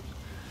witnessed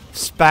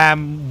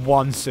spam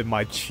once in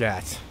my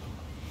chat.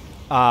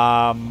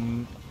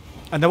 And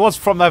that was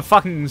from that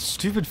fucking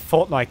stupid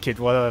Fortnite kid,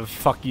 whatever the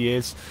fuck he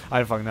is. I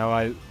don't fucking know,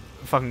 I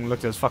fucking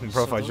looked at his fucking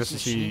profile just to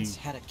see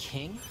had a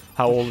king?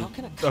 how old...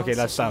 Okay,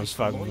 that sounds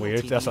fucking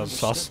weird, that sounds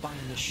sus.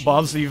 But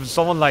honestly, if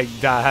someone like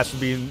that has to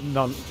be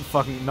not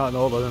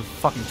older than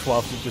fucking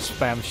 12 to just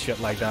spam shit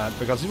like that,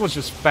 because he was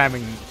just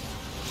spamming...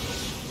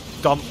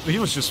 He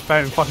was just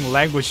spamming fucking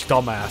language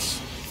dumbass.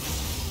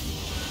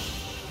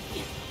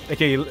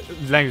 Okay,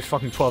 language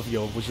fucking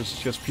 12-year-old, which is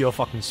just pure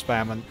fucking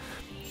spam, and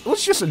it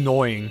was just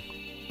annoying.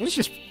 It was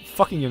just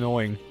fucking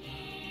annoying.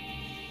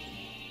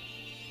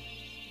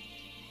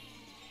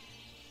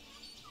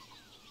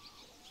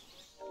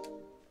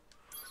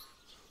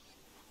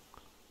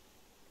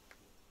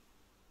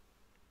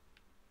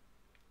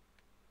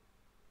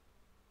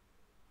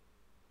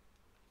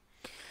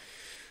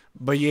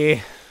 But yeah,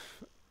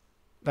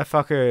 that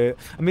fucker.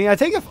 I mean, I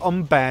think I've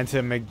unbanned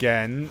him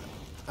again.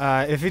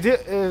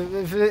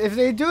 If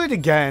they do it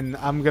again,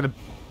 I'm gonna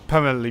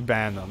permanently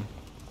ban them.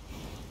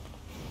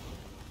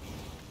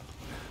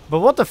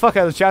 But what the fuck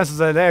are the chances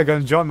that they're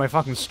gonna join my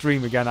fucking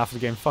stream again after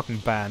getting fucking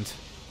banned?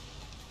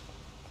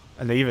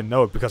 And they even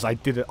know it because I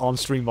did it on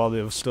stream while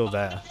they were still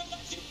there.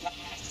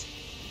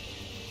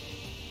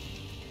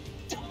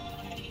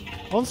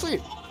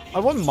 Honestly, I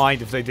wouldn't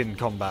mind if they didn't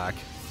come back.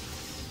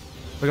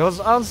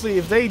 Because honestly,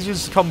 if they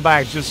just come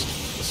back, just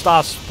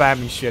start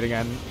spamming shit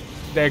again,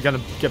 they're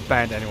gonna get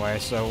banned anyway,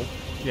 so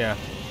yeah.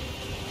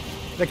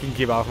 They can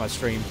keep off my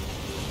stream.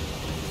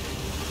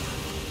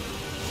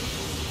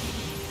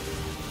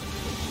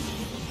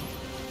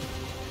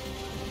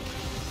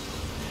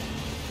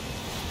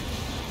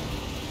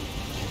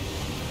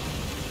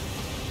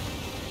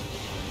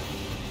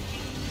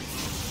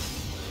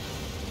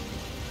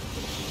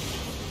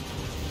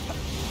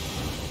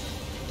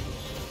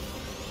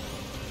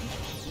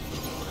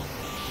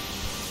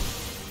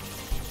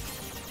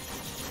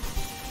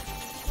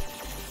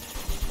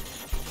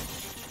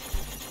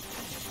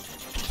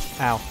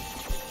 Ow.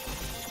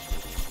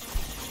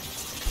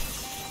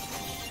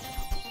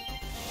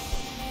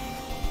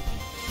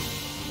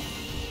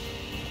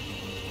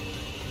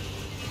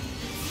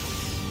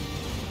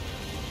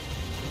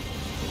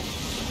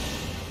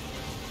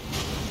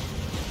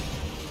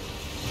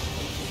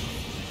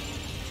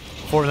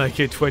 Fortnite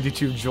Kid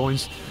 22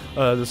 joins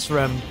the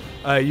SREM.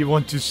 You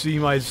want to see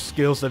my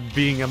skills at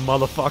being a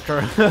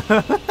motherfucker?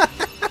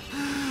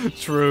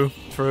 True,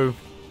 true.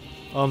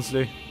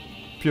 Honestly,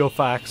 pure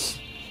facts.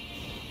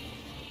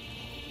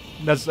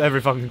 That's every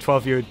fucking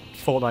 12-year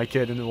Fortnite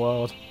kid in the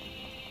world.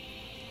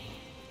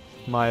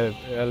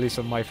 At least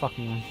of my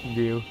fucking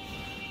view.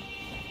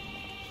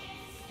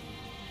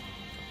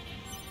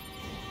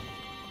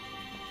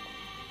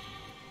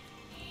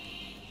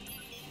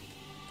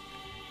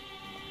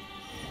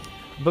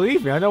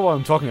 Believe me, I know what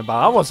I'm talking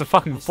about. I was a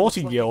fucking This looks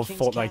like the 14-year-old King's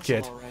Fortnite Castle,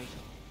 kid. all right.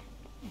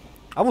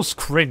 I was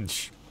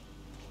cringe.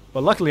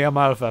 But luckily I'm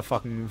out of that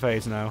fucking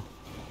phase now.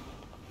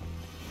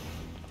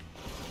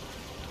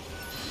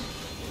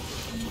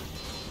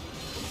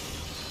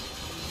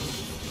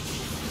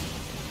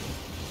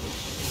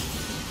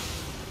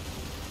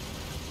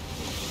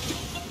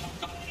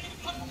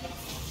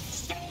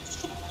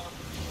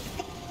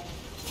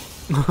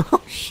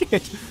 Oh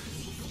shit!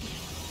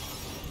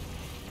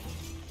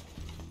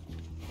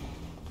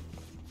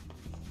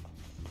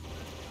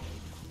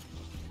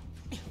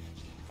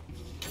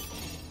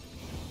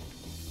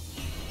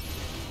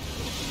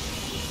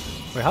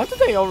 Wait, how did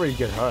they already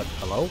get hurt?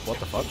 Hello? What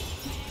the fuck?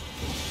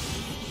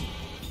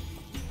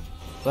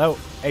 Hello?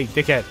 Hey,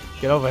 dickhead,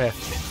 get over here,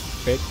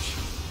 bitch.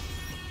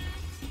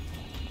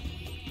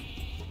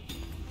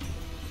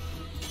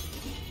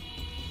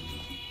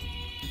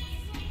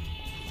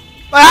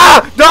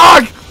 Ah!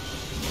 Dog!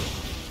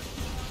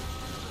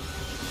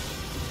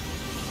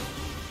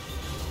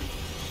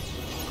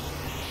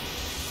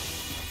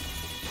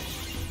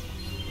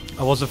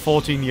 I was a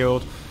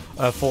 14-year-old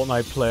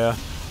Fortnite player,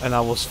 and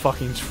I was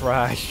fucking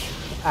trash.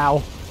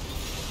 Ow.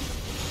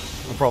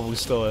 I'm probably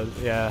still,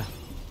 yeah.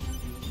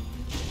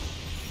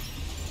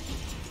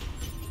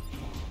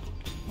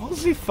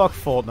 Honestly, fuck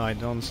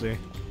Fortnite, honestly.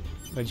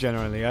 Like,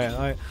 generally,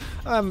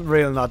 I'm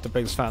really not the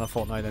biggest fan of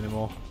Fortnite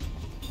anymore.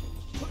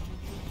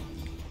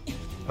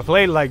 I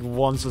played like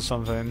once or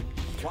something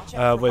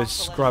with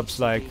scrubs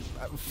like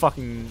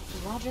fucking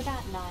Roger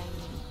that, 9.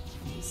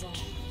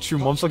 2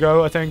 months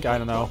ago, I think. I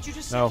don't know.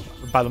 No,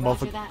 about a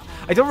month ago.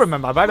 I don't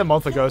remember. About a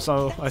month ago,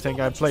 so I think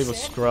I played with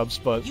scrubs,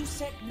 but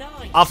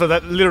after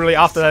that, literally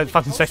after that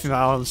fucking session,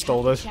 I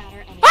uninstalled it.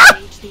 Ah!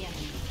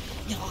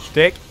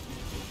 Dick.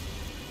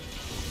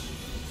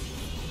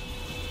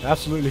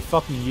 Absolutely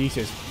fucking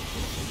yeeted.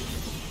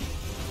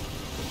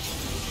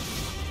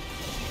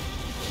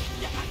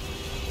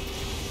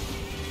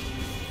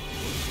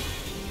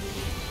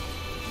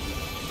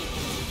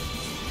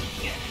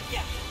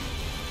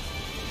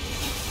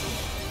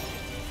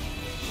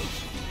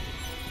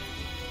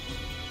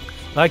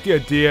 Like the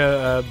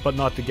idea, but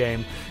not the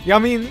game. Yeah, I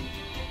mean,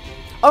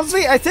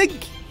 honestly, I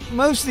think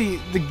mostly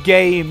the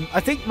game. I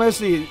think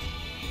mostly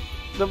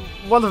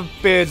one of the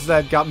bits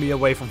that got me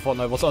away from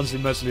Fortnite was honestly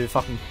mostly the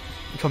fucking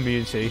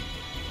community.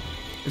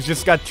 It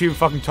just got too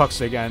fucking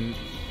toxic and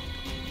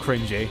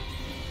cringy,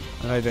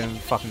 and I didn't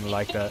fucking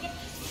like that.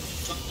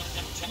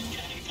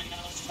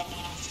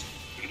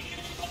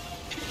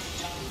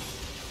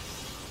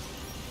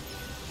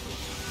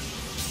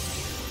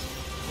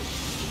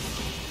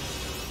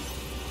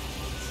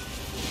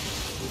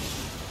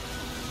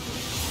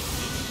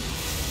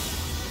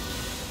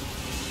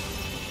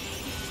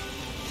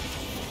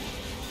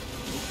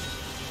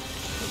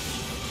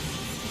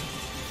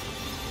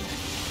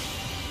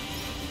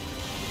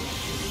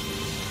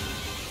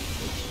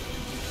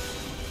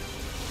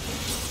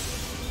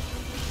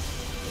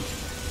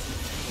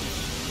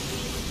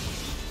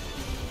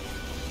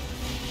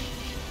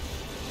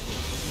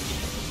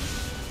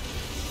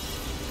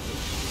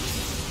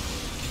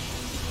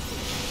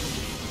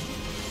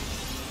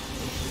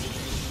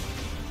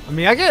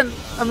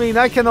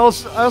 I can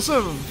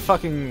also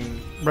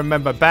fucking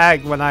remember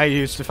back when I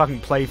used to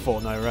fucking play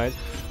Fortnite, right?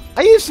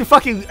 I used to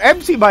fucking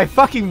empty my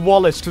fucking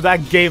wallets to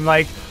that game,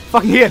 like,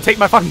 fucking here, take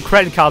my fucking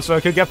credit card so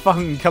I could get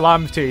fucking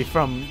Calamity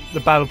from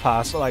the Battle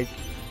Pass, like,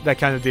 that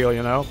kind of deal,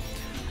 you know?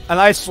 And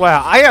I swear,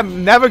 I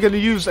am never gonna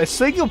use a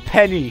single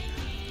penny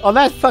on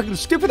that fucking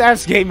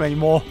stupid-ass game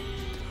anymore,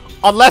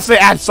 unless they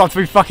add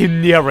something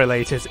fucking NieR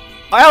related.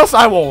 Or else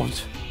I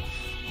won't.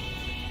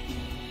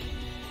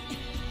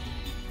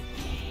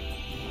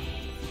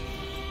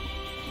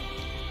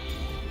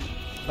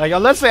 Like,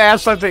 unless they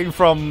add something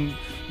from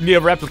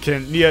NieR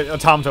Replicant, NieR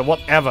Automata,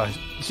 whatever.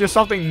 It's just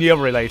something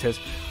NieR related.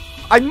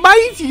 I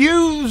might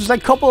use a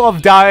couple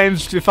of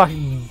dimes to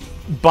fucking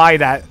buy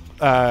that,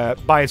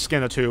 buy a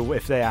skin or two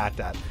if they add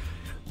that.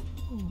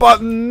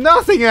 But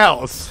nothing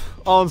else.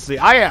 Honestly,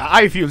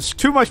 I've used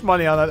too much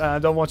money on it and I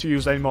don't want to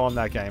use any more on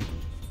that game.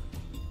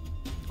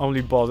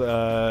 Only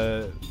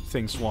bought,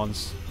 things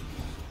once.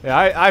 Yeah,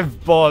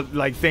 I've bought,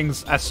 like,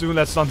 things as soon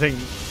as something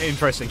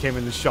interesting came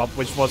in the shop,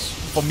 which was,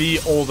 for me,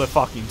 all the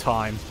fucking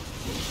time.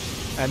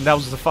 And that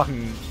was the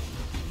fucking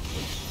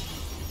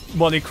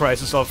money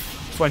crisis of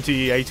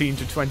 2018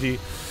 to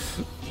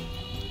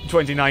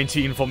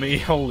 2019 for me.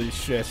 Holy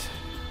shit.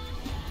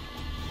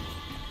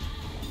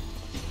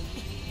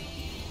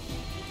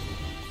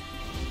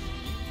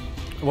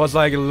 It was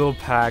like a little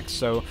pack,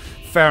 so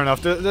fair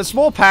enough. The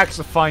small packs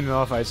are fine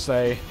enough, I'd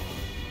say.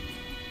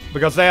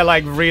 Because they're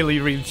like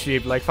really, really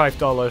cheap, like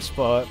 $5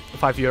 for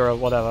 €5,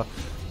 whatever.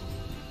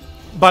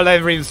 But I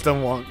really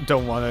don't want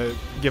to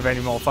give any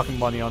more fucking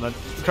money on it.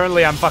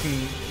 Currently, I'm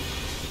fucking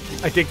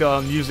addicted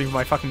on using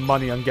my fucking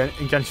money on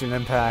Genshin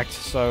Impact,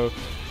 so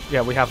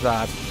yeah, we have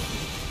that.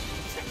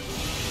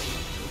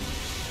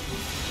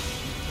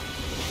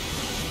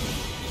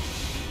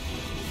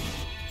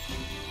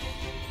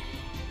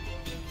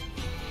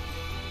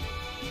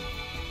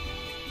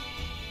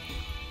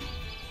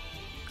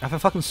 I have a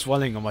fucking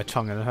swelling on my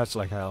tongue and it hurts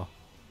like hell.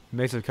 It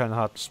makes it kinda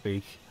hard to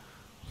speak.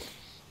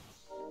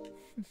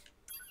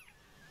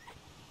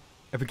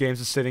 Epic Games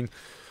is sitting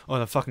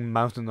on a fucking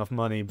mountain of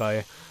money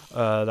by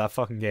that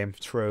fucking game.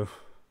 True.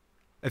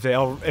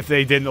 If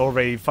they didn't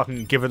already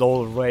fucking give it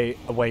all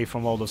away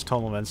from all those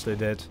tournaments they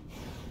did.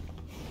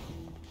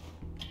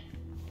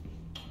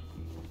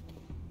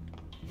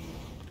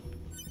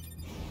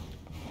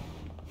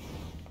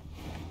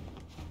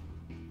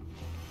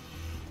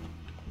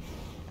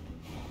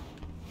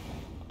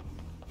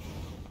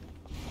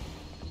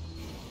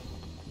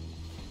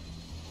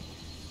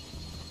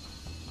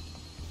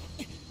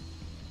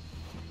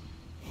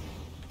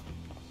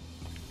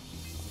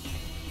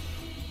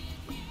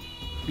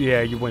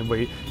 Yeah, you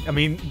win. I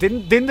mean,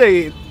 didn't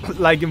they,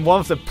 like in one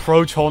of the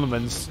pro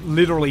tournaments,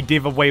 literally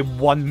give away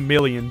 $1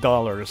 million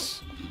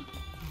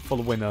for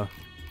the winner?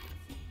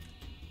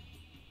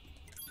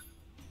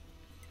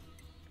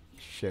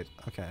 Shit.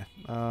 Okay.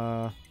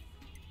 I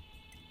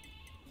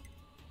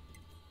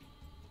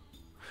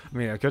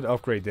mean, I could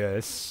upgrade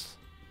this.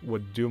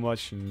 Would do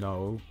much?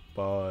 No,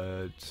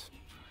 but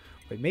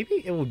wait, maybe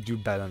it will do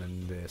better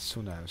than this.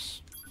 Who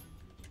knows?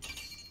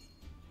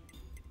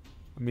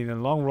 I mean, in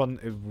the long run,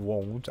 it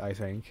won't, I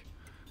think.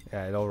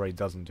 Yeah, it already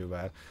doesn't do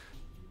bad.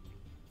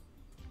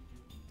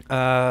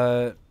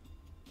 I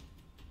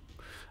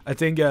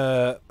think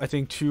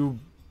two,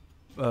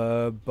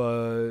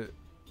 but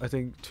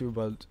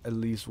at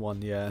least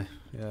one, yeah.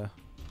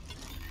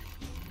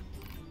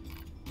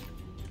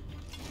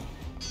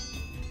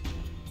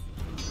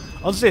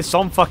 Honestly, at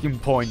some fucking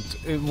point,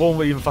 it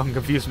won't even fucking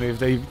confuse me if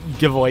they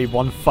give away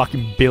 $1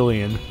 fucking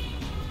billion.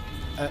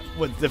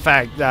 With the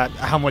fact that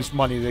how much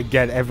money they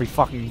get every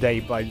fucking day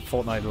by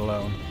Fortnite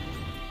alone.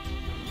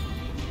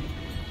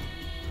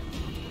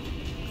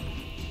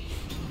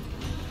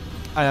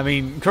 And I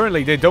mean,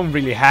 currently they don't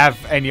really have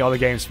any other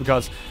games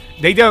because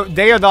they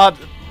are not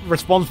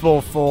responsible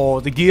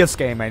for the Gears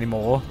games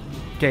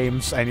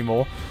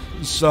anymore.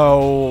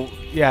 So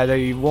yeah,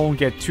 they won't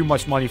get too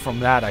much money from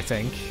that, I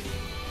think.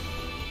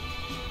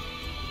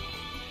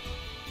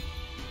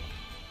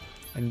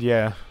 And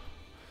yeah.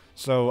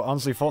 So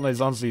honestly, Fortnite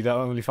is honestly the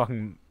only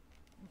fucking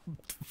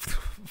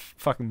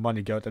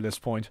money goat at this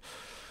point.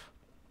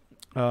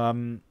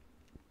 Well,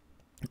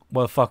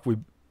 fuck, we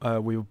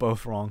were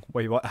both wrong.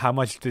 Wait, what? How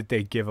much did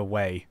they give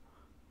away?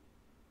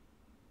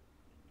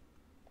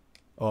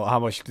 Or how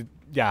much did?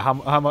 Yeah,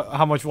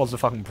 how much was the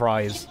fucking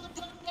prize?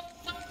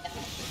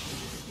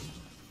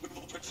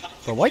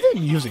 But why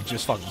didn't music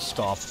just fucking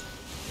stop?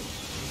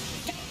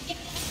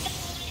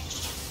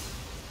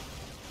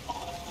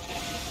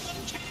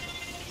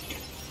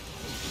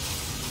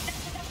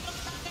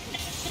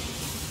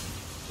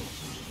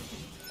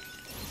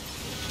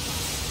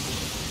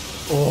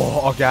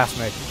 Oh,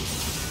 orgasmic.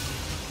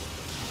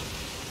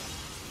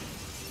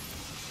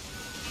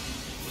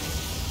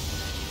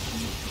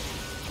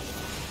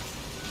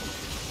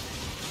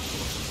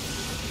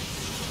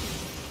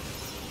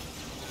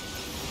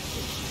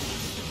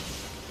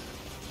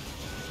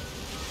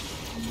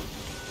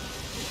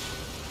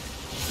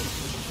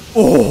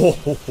 Oh!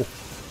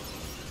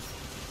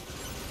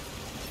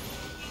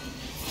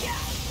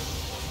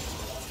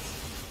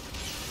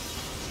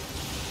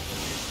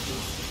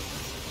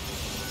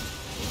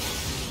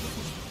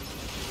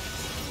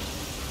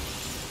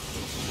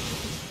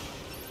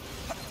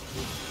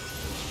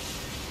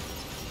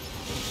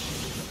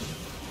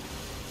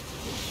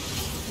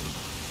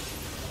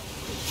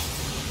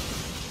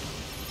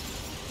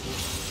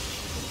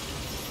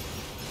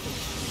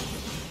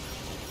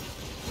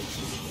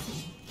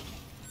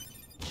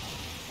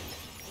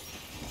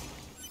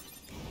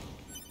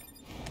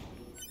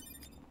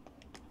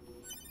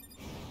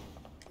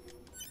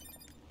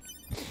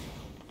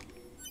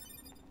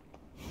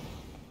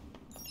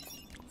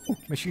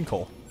 Machine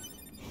call.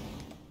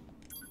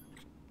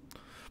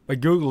 By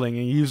googling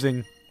and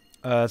using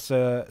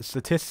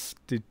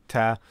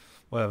Statista,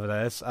 whatever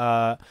that is,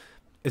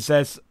 it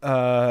says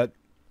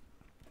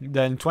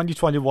then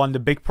 2021 the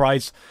big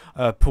prize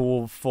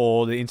pool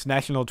for the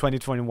international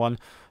 2021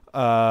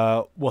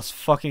 was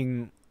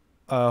fucking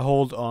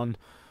hold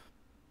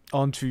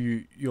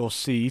onto your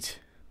seat.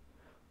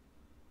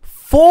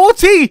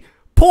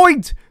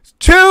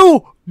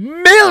 $40.2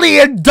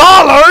 million.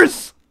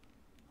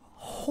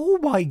 Oh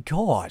my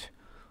god.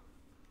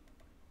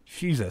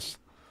 Jesus.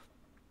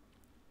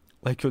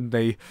 Like, couldn't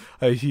they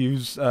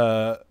use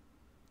on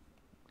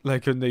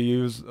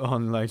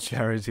like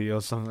charity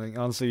or something?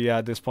 Honestly, yeah,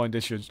 at this point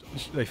they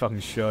fucking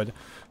should.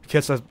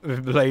 Kids have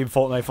been playing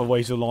Fortnite for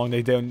way too long,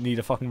 they don't need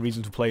a fucking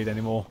reason to play it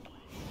anymore.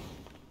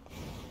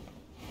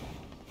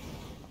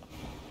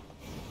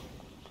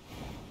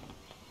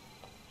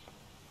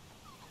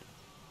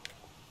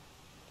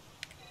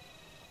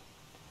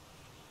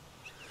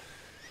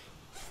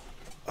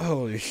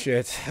 Holy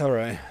shit,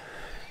 alright.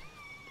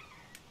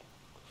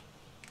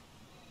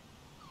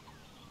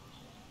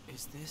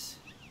 Is this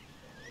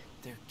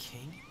their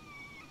king?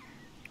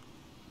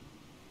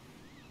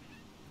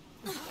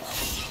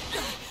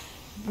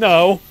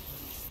 No.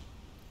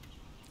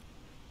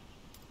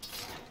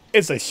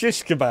 It's a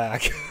shish kebab.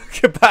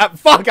 Kebab.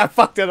 Fuck, I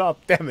fucked it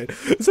up. Damn it.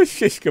 It's a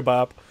shish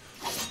kebab.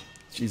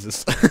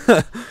 Jesus.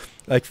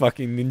 Like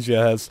fucking Ninja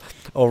has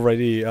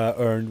already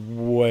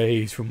earned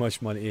way too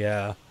much money.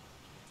 Yeah.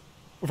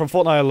 From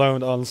Fortnite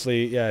alone,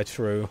 honestly, yeah,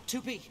 true.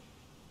 2B.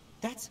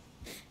 That's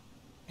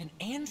an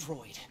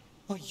android.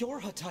 A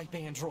Yorha-type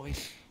android.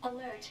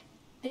 Alert.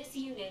 This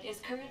unit is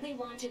currently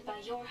wanted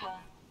by Yorha.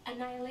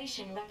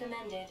 Annihilation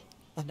recommended.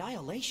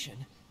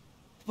 Annihilation?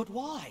 But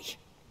why?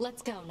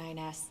 Let's go,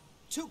 9S.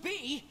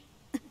 2B?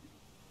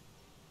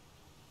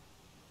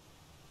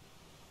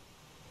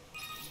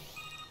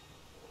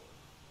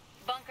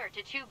 Bunker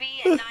to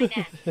 2B and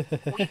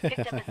 9S. We've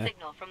picked up a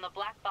signal from the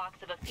black box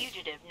of a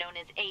fugitive known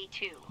as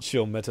A2.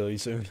 She'll Metal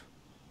Soon.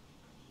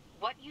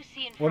 What you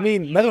see in front Well, I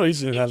mean, of you Metal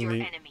Soon is hasn't your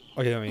he? enemy.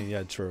 Okay, I mean,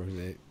 yeah, true.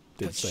 They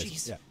did But say.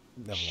 she's- Yeah,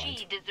 never mind.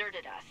 She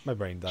deserted us. My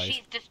brain died.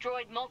 She's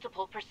destroyed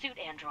multiple pursuit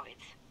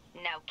androids.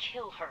 Now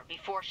kill her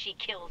before she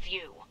kills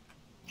you.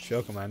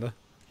 Sure, Commander.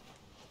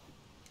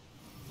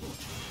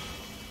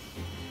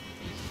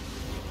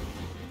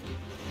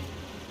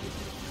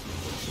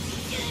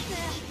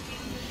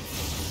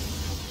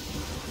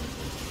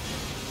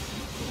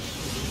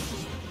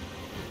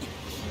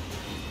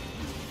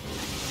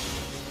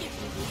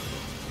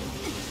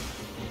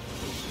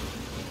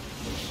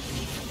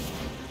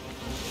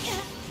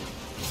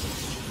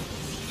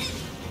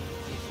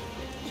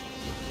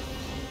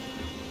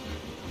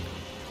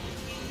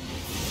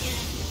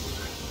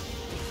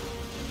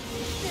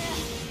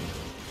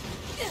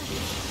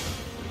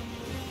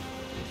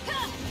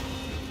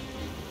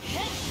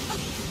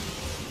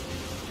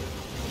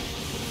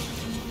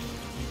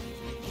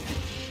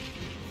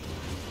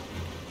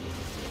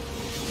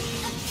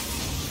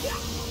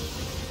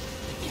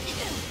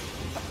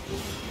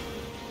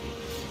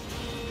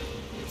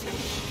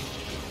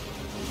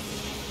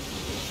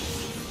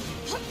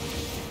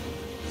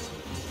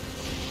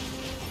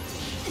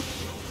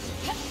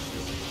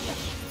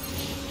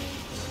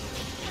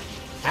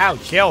 Ow,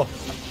 chill.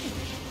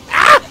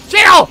 Ah,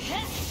 chill!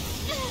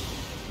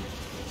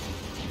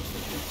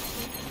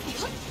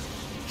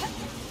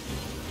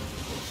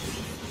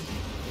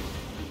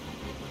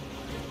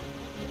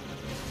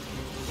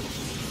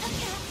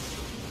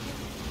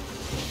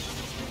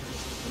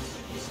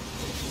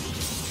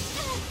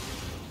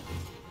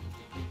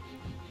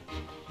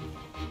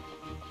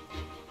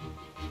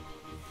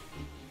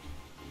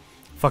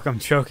 Fuck, I'm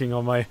choking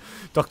on my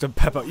Dr.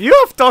 Pepper. You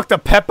have Dr.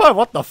 Pepper?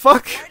 What the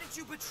fuck? Why did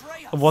you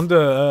betray us? I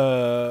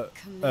wonder,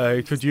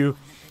 could you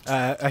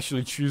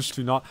actually choose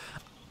to not?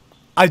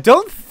 I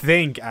don't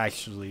think,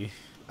 actually.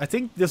 I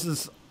think this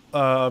is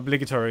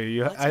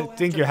obligatory. I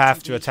think you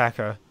have to attack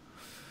her.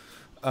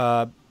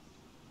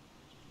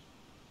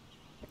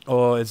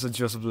 Or is it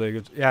just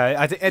obligatory? Yeah,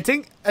 I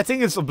think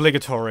it's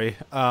obligatory.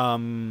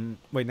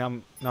 Wait,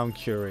 now I'm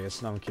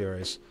curious.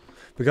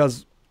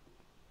 Because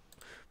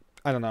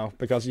I don't know,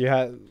 because you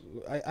had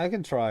I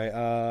can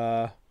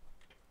try.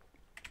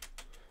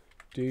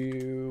 Do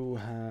you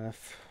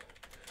have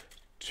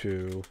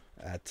to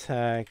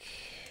attack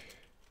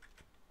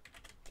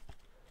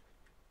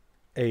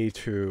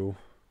A2?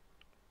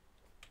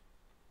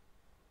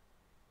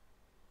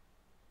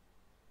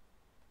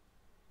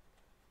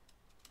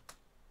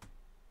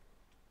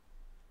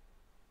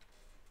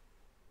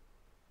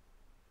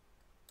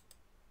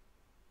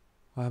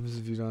 What happens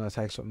if you don't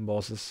attack certain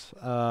bosses?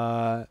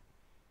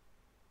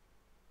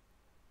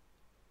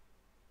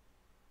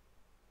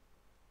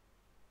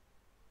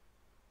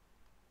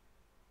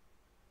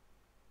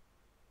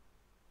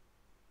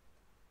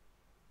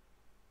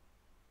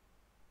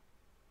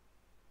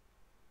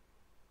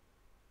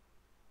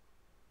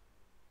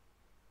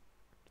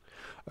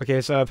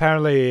 Okay, so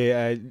apparently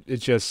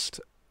it's just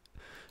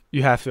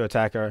you have to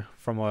attack her,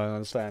 from what I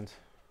understand.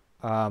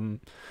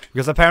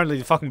 Because apparently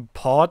the fucking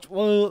pod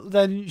will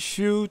then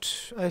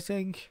shoot, I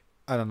think.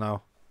 I don't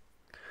know.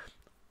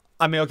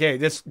 I mean, okay,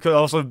 this could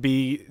also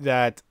be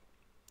that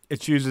it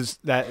chooses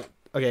that.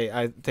 Okay,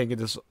 I think it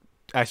is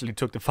actually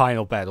took the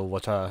final battle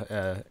with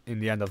her in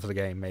the end of the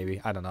game. Maybe,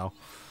 I don't know.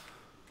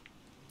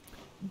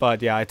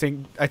 But yeah, I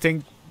think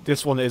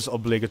this one is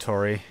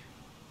obligatory.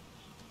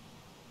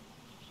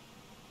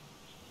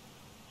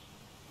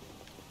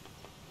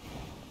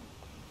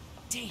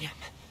 Damn,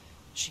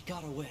 she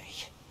got away.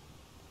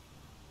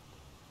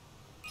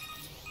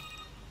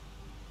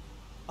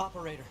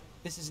 Operator,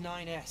 this is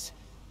 9S.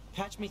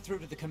 Patch me through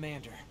to the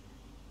commander.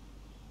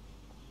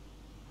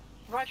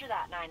 Roger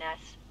that,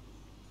 9S.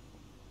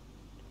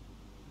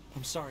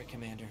 I'm sorry,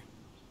 Commander.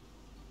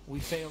 We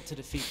failed to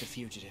defeat the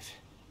fugitive.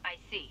 I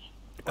see.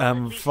 Well,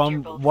 at least From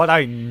you're both what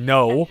I safe.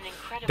 know, That's an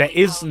there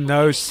incredibly is powerful no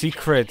unit to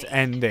secret face.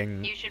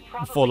 ending You should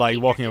probably for like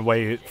keep walking your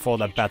away distance in for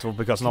the that future. battle,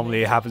 because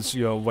normally it happens,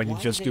 you know, when you Why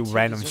just did do they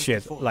random desert the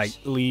shit, force? like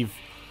leave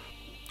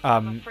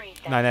I'm afraid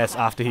that's 9S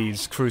after classified.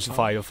 he's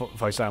crucified,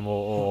 for example,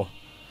 or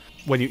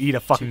when you eat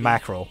a fucking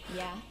mackerel.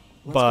 Yeah?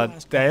 Let's go But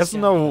ask there is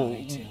Pascal no, about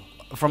A2.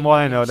 from what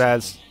I know,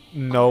 there's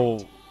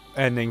no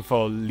ending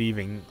for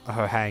leaving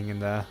her hanging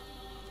there.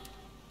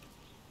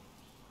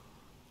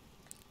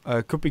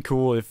 It could be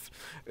cool if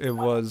it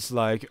was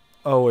like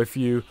oh, if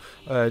you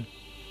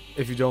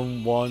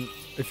don't want,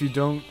 if you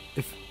don't,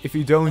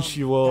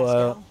 she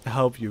will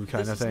help you,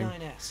 kind of thing. This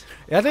is 9S.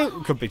 Yeah, I think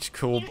it could be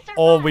cool, You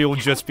or survived. we'll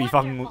just be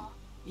fucking Wonderful.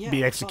 Yeah,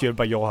 be I executed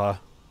by thought- Yoha.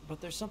 But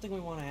there's something we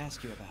want to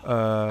ask you about.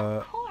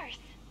 Of course.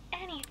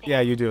 Anything.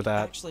 Yeah, you do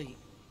that. Actually,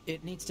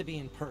 it needs to be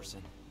in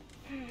person.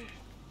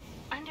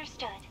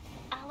 Understood.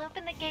 I'll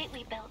open the gate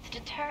we built to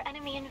deter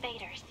enemy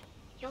invaders.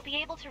 You'll be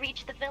able to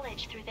reach the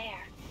village through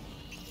there.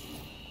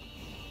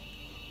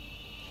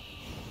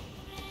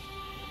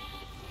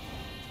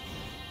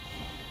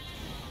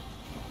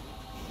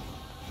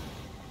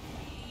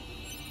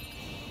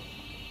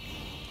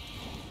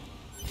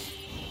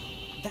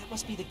 That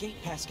must be the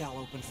gate Pascal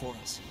opened for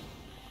us.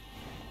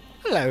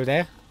 Hello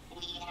there.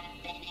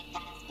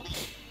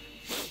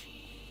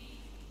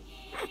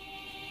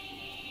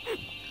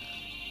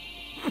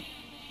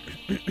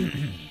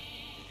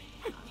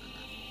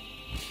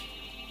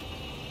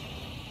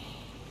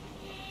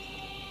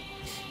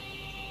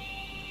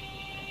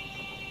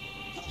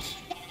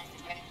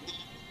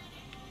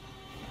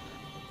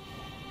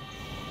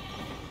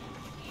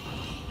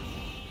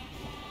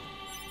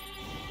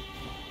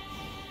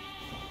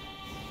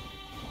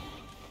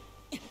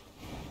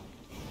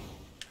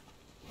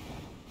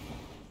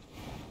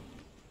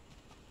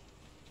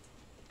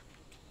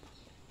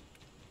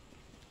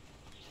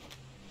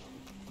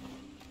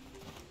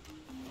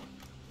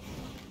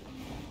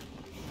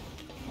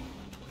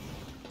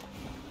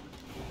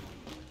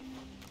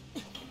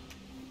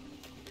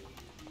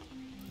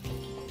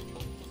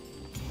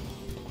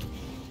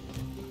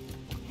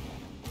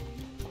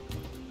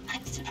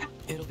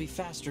 It'll be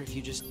faster if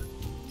you just...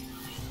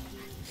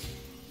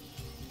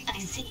 I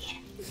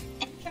see.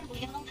 And for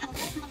real, how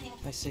does my...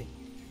 I see.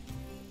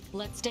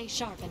 Let's stay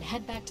sharp and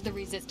head back to the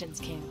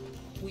resistance camp.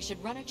 We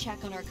should run a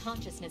check on our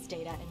consciousness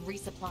data and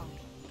resupply.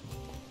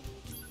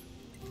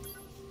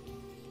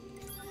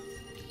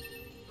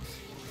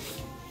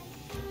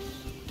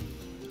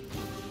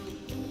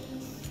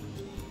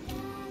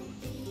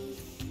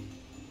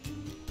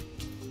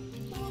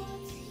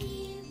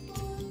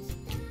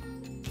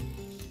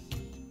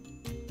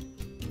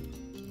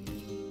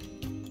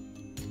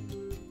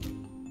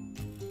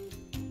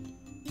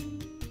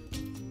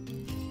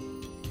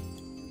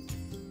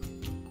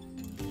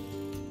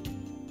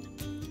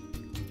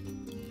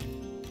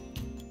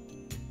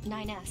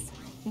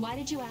 Why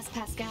did you ask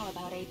Pascal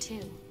about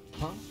A2?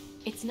 Huh?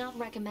 It's not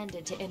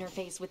recommended to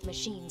interface with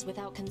machines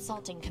without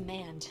consulting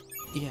command.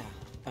 Yeah,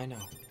 I know.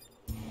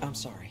 I'm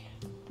sorry.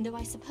 Though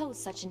I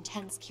suppose such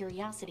intense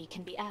curiosity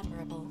can be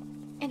admirable,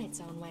 in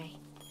its own way.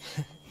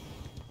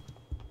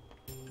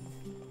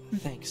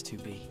 Thanks,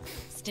 2B.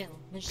 Still,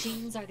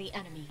 machines are the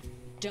enemy.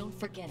 Don't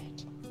forget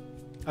it.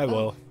 I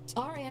will.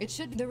 Sorry, it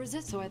should the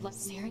resist, so I'd left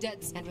Siri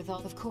dead and with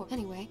all of course.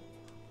 Anyway.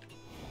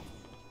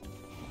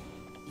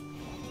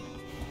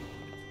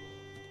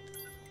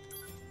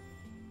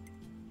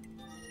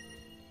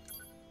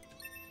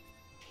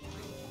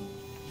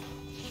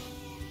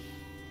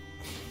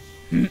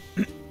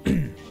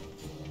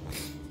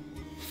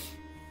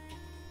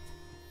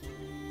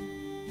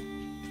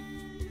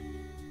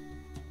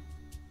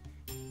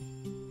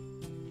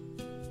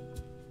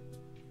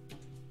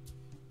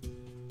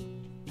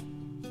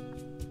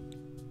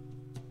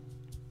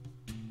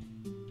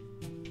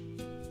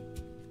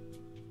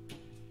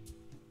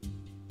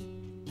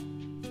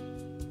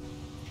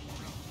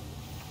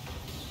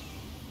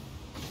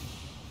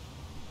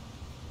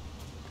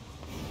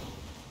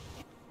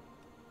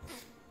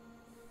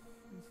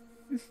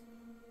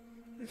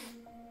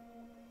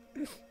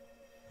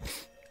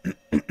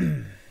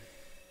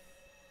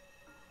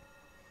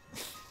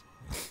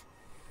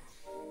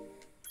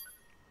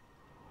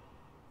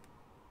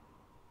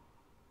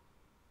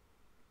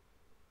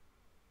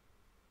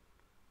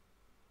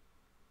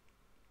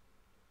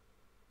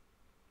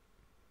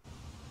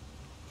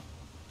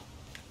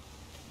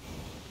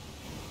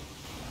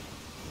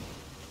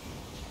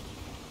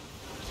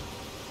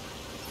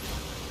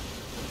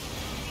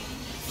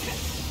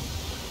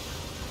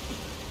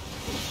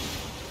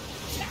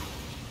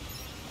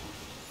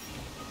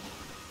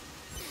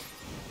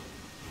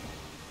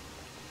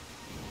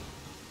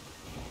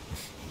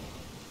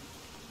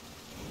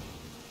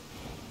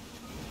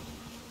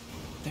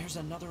 There's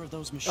another of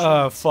those machines.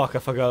 Oh fuck, I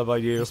forgot about I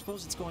you.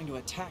 suppose it's going to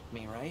attack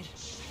me, right?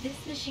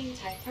 This machine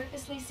type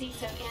purposely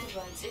seeks out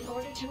androids in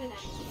order to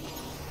enact...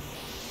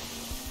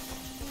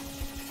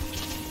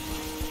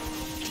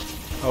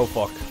 Oh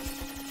fuck.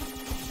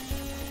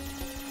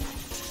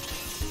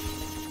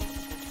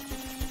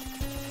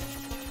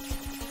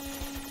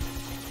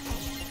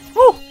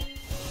 Woo!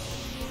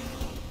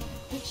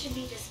 It should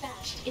be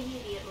dispatched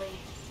immediately.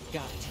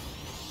 Got it.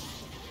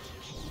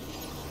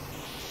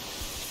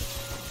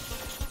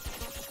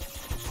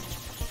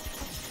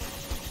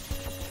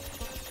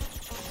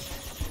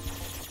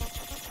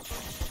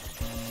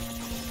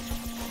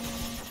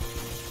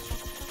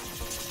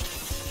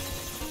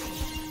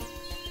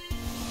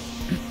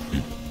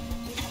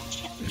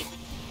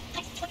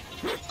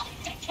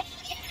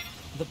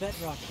 The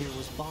bedrock here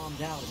was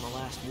bombed out in the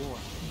last war.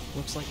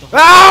 Looks like the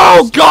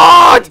Oh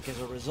God! as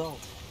a result.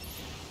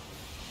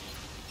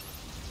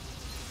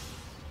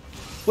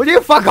 Will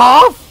you fuck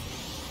off?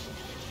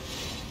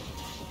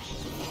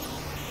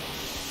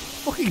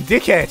 Fucking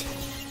dickhead.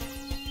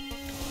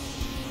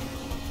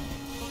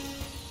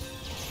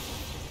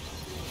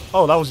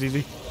 Oh, that was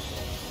easy.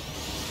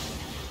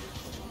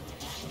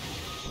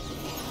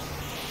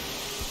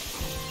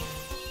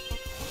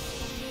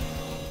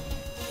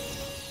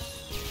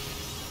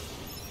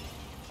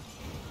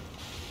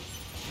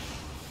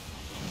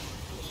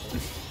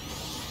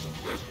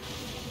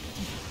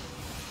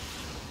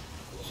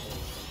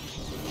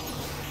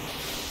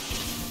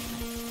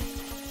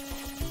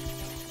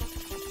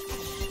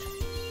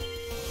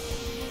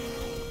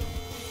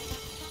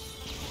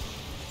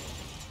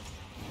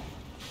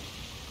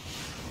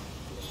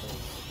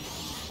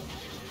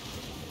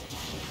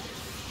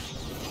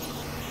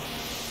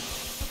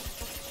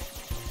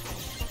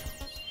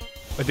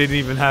 I didn't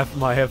even have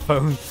my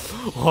headphones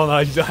on,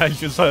 I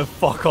just said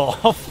fuck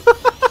off.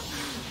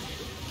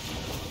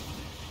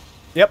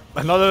 Yep,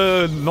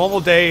 another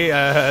normal day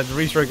at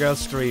Retrigger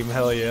stream,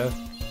 hell yeah.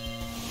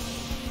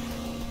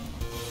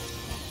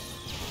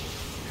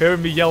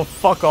 Hearing me yell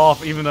fuck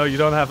off even though you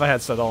don't have a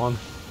headset on.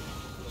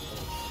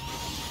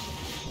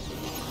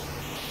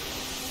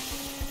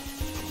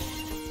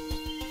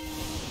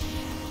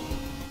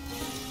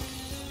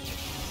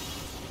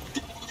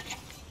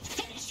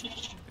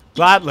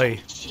 Gladly.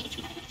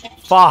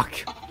 Fuck.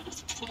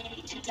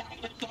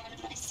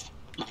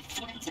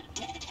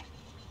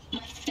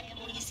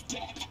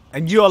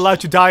 And you're allowed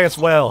to die as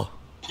well.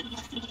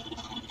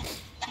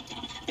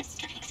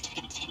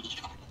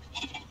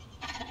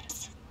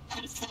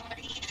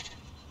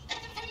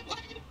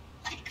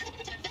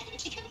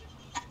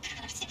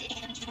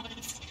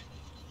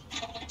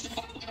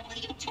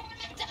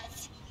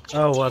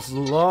 Oh, as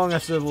long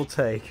as it will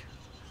take.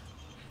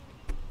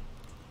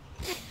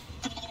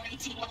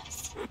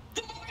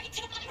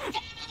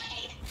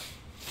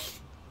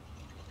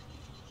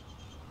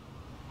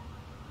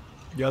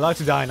 You're allowed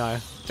to die now.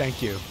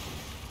 Thank you.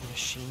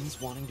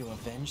 Machines wanting to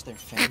avenge their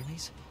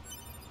families?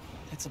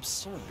 It's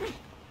absurd.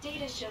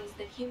 Data shows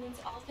that humans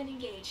often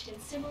engaged in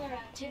similar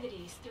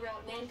activities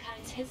throughout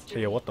mankind's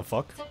history. Yeah, what the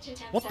fuck? Such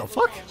attempts What the at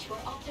fuck? revenge were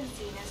often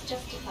seen as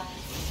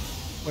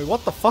justified. Wait,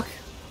 what the fuck?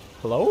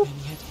 Hello? And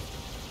yet,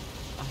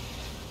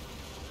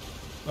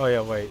 Oh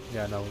yeah, wait.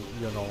 Yeah, no,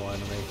 you're normal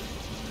enemy.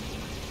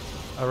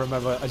 I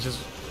remember, I just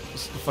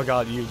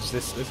forgot to use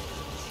this.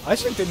 I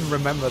actually didn't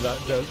remember that.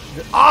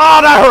 Ah,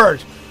 that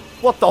hurt!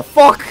 What the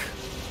fuck?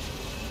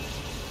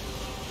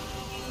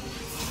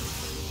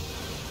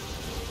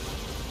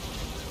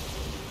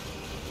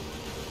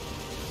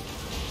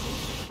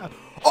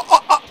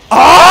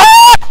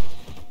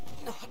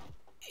 not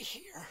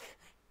here.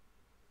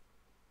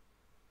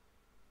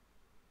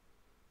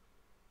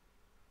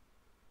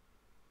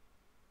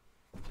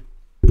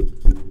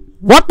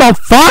 What the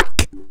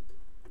fuck?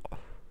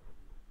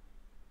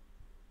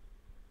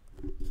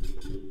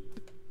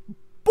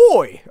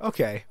 Boy!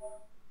 Okay.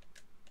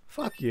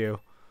 Fuck you.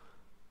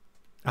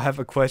 I have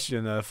a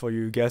question for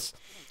you. Guess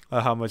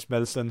how much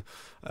medicine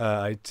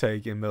I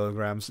take in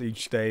milligrams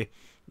each day.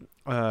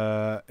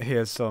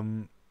 Here's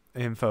some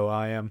info.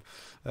 I am.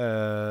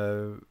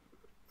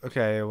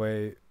 Okay,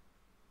 wait.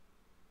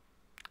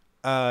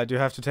 Do you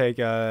have to take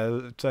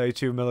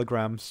 32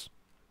 milligrams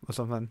or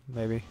something?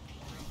 Maybe.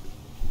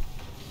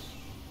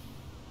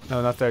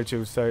 No, not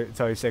 32.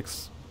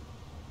 36.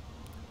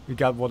 You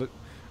got what?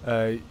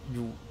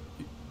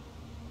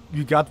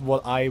 You got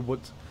what I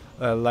would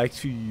like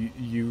to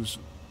use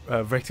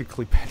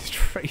vertically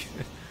penetrated.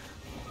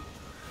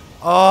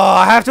 Oh,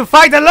 I have to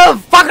fight the little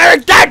fucker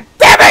again!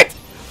 Damn it!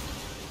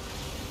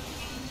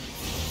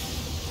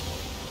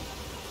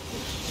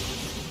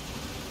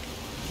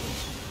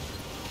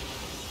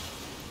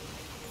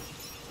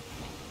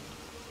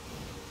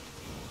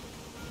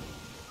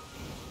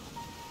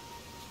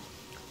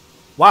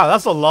 Wow,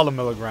 that's a lot of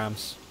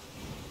milligrams.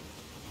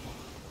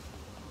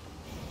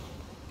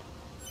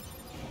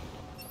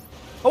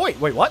 Oh wait,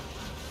 what?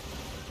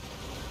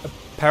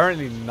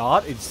 Apparently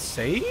not. It's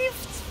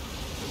saved?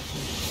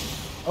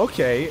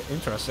 Okay,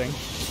 interesting.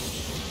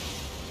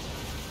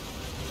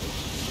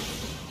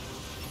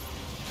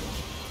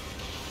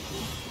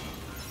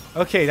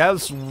 Okay, that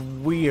was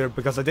weird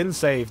because I didn't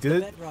save,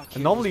 did it?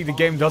 And normally the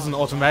game doesn't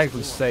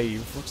automatically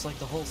save. Looks like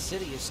the whole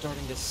city is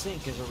starting to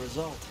sink as a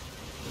result.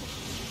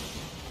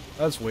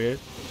 That's weird.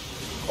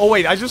 Oh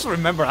wait, I just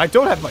remember, I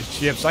don't have my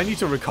chips. I need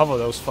to recover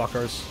those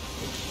fuckers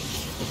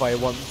if I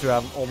want to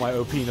have all my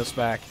OPness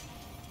back.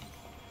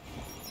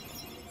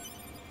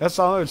 That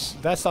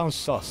sounds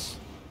sus.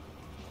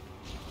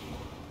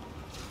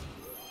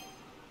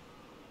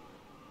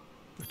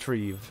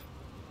 Retrieve.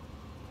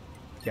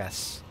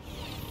 Yes.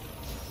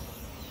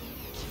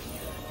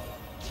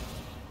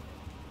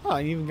 Oh,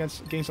 I even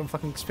gained some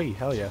fucking XP.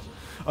 Hell yeah.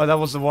 Oh, that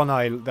was the one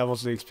that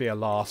was the XP I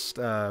lost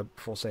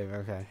before saving.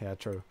 Okay, yeah,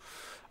 true.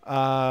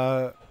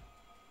 I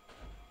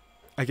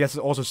guess it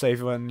also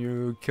saved when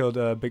you killed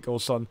a big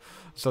old son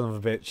of a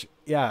bitch.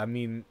 Yeah, I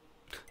mean,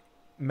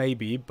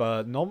 maybe,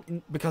 but no,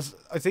 because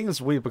I think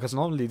it's weird because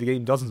normally the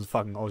game doesn't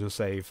fucking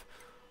autosave.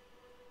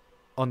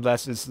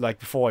 Unless it's like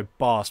before a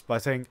boss, but I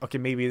think, okay,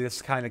 maybe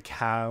this kind of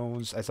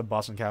counts as a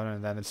boss encounter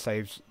and then it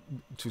saves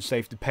to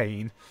save the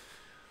pain.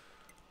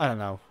 I don't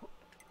know.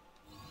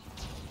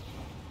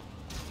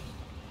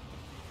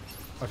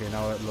 Okay,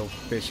 now that little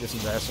bitch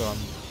isn't there, so I'm...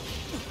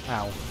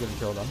 Ow, gonna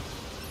kill them.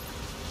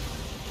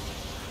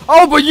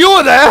 Oh, but you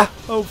were there!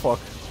 Oh, fuck.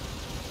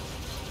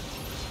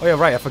 Oh yeah,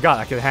 right, I forgot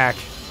I could hack.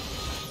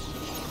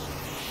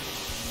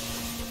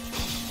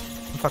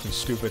 I'm fucking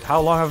stupid.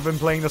 How long have I been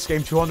playing this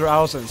game? 200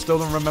 hours and still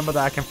don't remember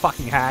that I can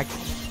fucking hack?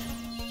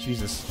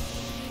 Jesus.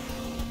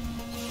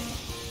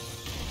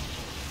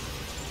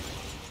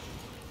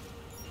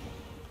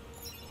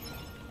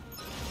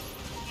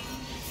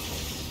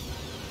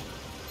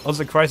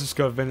 Also, the crisis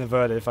could have been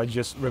averted if I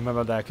just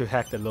remembered that I could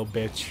hack that little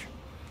bitch.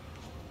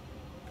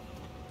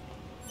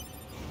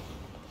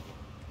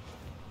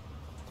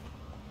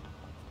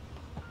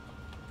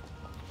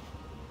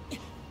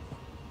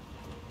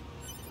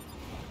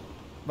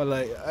 But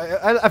like,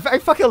 I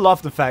fucking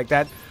love the fact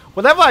that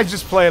whenever I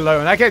just play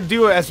alone, I can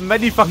do as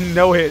many fucking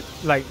no-hit,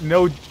 like,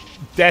 no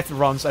death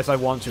runs as I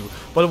want to.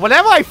 But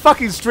whenever I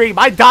fucking stream,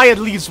 I die at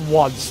least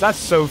once. That's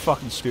so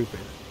fucking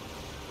stupid.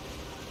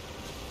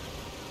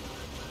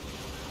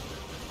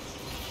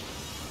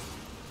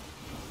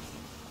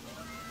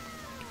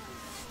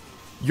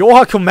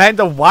 You're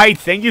Commander White,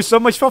 thank you so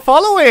much for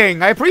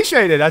following. I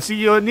appreciate it. I see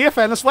you're a NieR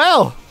fan as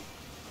well.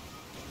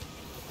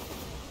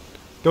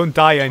 Don't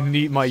die, I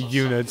need my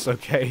units,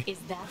 okay? Is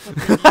that what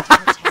they need to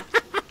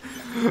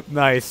protect?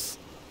 Nice.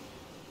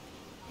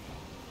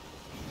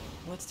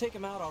 Let's take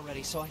him out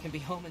already so I can be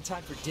home in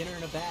time for dinner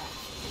and a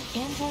bath.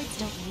 Androids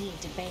don't need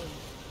to bathe.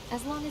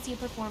 As long as you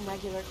perform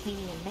regular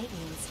cleaning and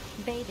maintenance,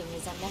 bathing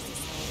is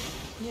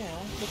unnecessary. Yeah,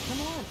 but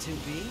come on,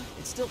 2B.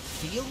 It still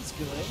feels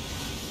good.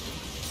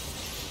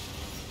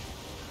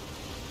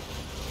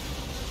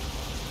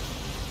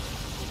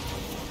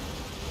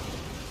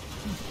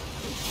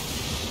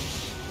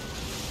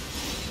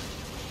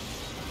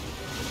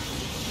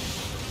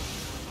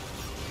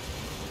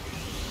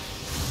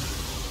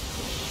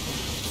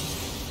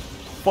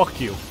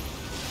 Fuck you.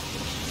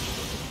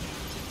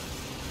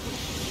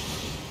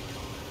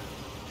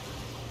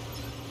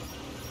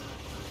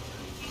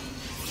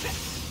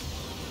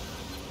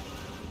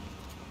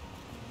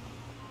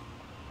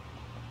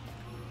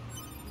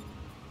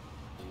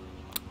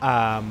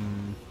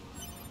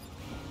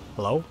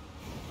 Hello?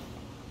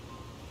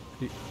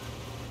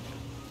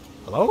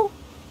 Hello?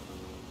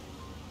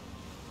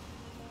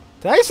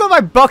 Did I sound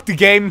I bugged the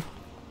game?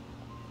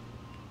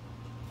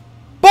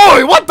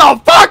 Boy, what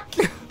the fuck?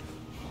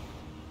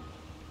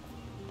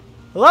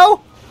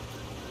 Hello?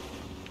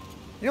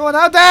 Anyone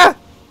out there?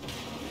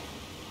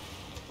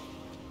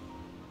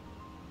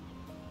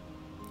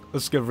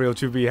 Let's get real,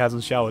 2B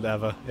hasn't showered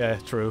ever. Yeah,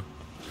 true.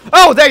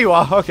 Oh, there you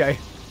are! Okay.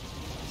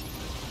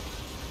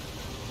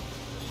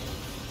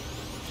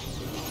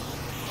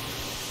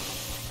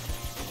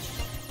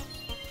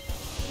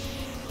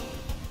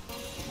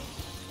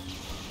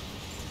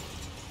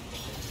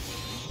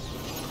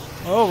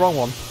 Oh, wrong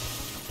one.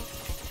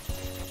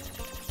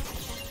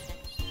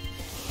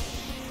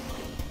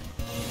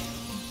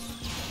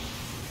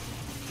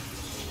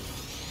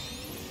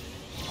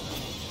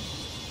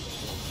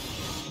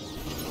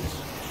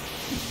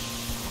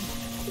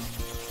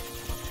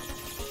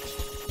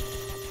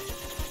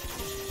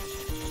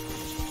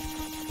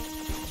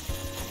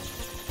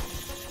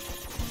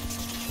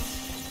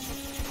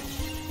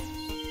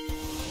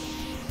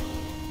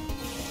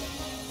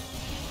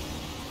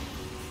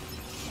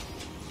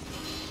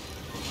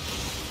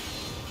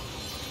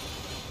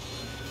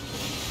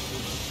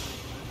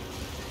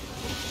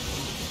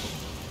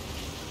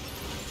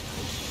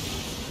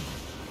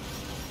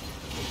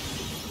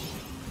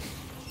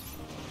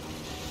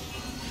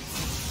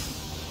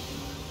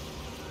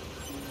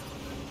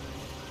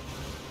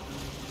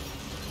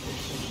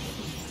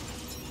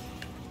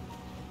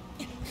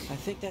 I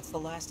think that's the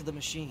last of the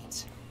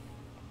machines.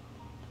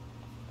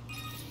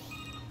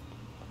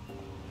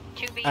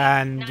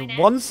 And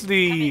once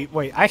the...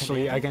 Wait,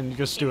 actually, I can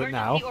just do it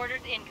now.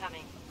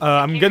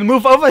 I'm gonna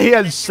move over here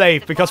and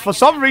save, because for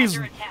some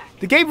reason,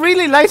 the game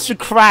really likes to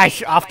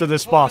crash after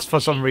this boss for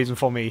some reason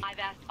for me.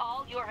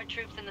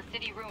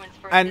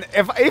 And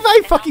if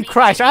I fucking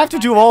crash, I have to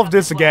do all of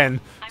this again.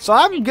 So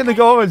I'm gonna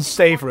go and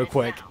save real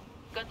quick.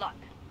 Good luck.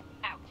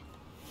 Out.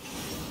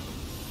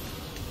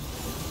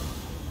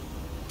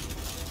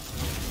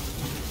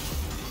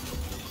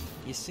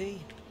 You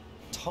see?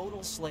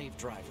 Total slave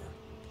driver.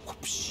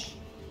 Whoopsh.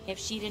 If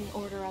she didn't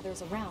order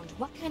others around,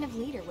 what kind of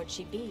leader would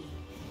she be?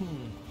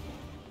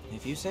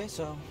 If you say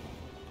so.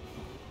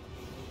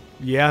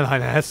 Yeah,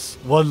 Lioness.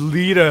 What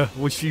leader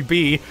would she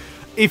be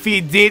if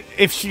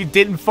she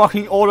didn't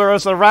fucking order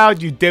us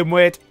around, you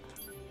dimwit?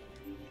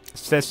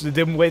 Says the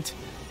dimwit.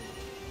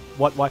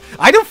 What?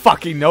 I don't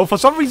fucking know. For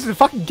some reason, the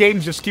fucking game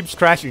just keeps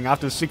crashing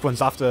after the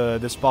sequence after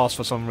this boss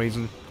for some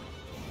reason.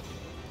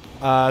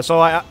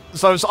 So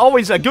it's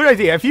always a good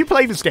idea if you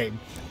play this game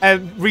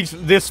and reach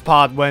this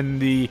part when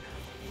the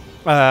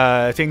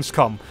things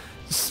come,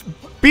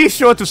 be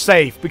sure to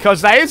save,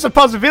 because there is a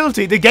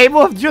possibility the game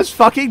will just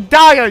fucking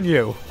die on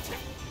you.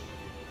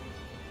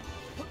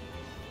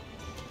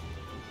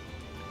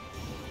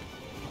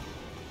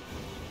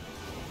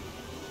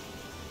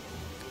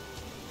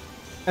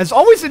 And it's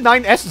always a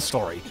 9S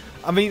story.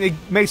 I mean, it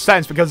makes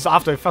sense because it's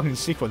after a fucking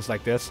sequence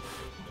like this.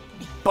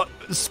 But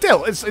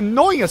still, it's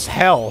annoying as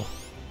hell.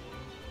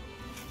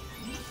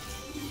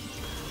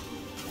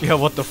 Yeah,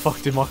 what the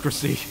fuck,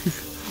 democracy?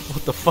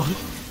 What the fuck?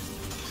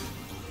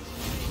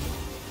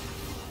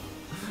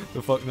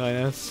 The fuck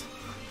 9S?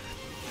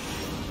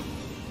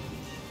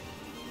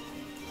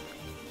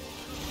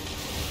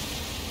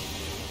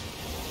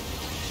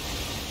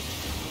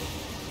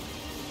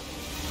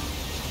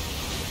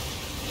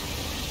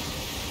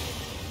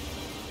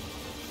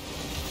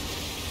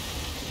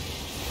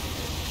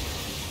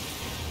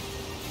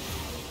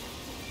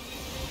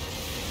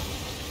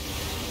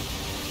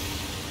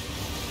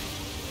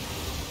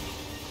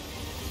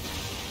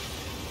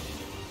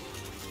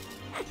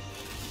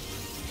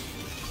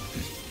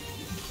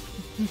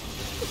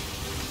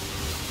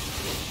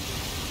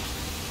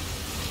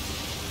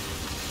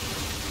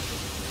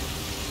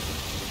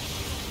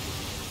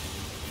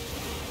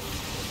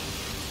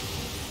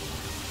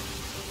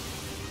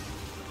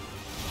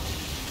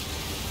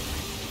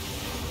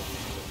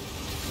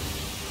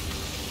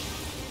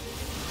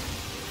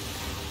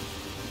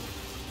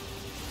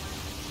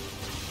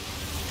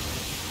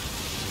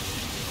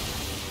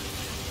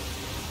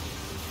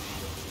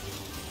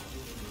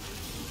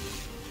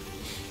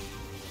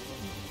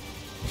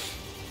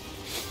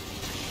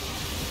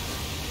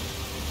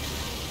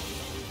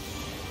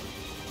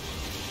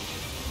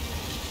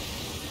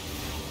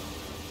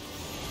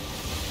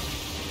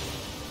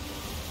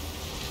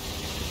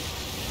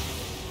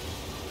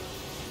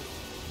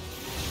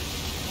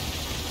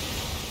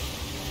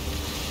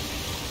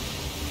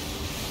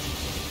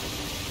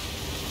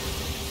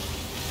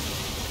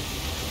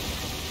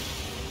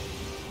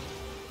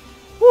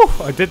 Whew,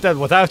 I did that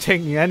without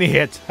taking any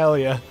hit. Hell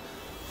yeah.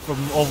 From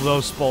all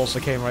those balls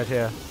that came right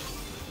here.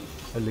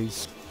 At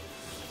least.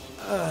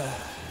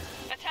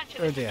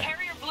 Attention, this is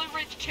Carrier Blue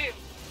Ridge 2.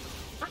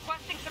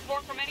 Requesting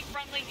support from any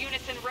friendly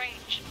units in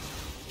range.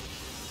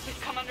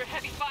 We've come under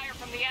heavy fire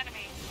from the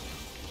enemy.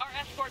 Our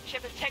escort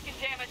ship has taken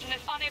damage and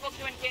is unable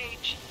to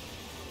engage.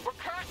 We're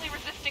currently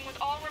resisting with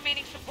all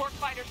remaining support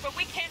fighters, but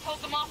we can't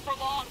hold them off for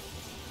long.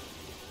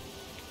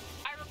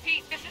 I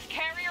repeat, this is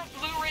Carrier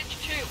Blue Ridge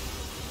 2.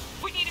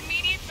 We need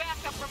immediate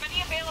backup from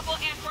any available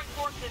android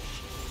forces.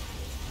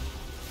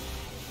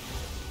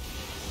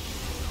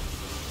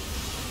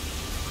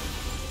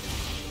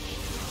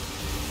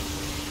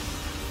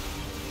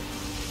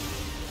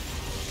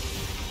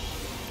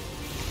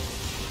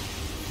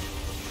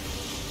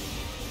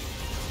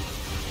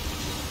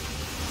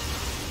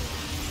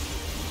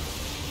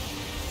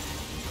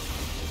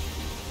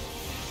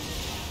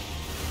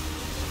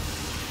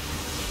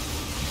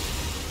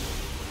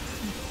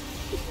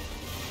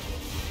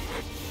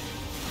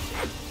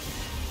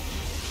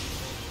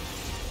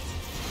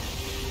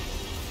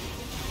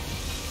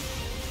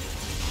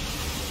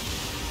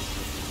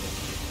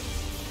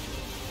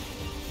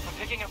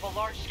 Picking up a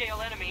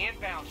large-scale enemy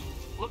inbound.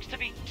 Looks to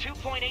be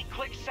 2.8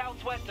 clicks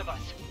southwest of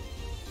us.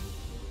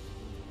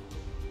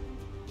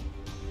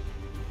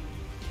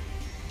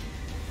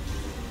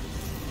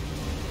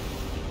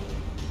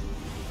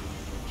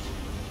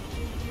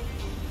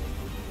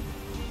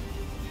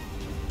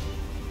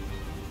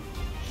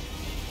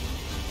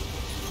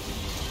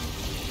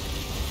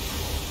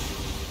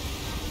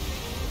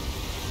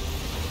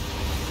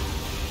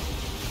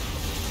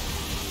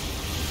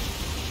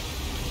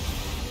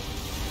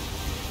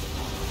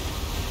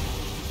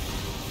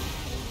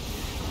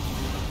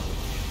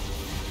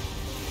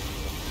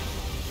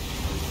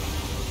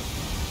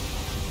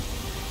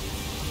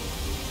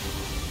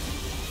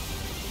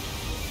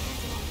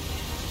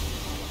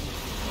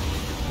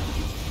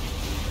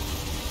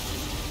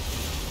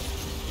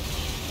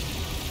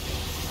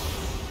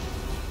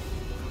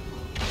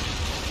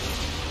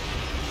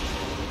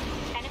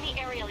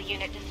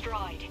 Unit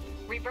destroyed.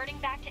 Reverting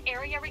back to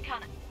area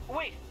recon.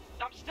 Wait,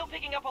 I'm still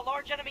picking up a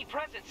large enemy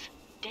presence.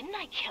 Didn't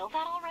I kill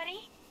that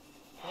already?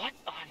 What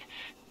on?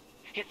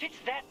 If it's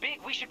that big,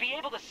 we should be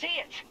able to see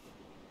it.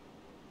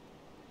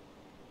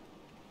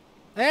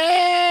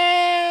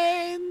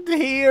 And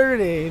here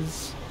it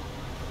is.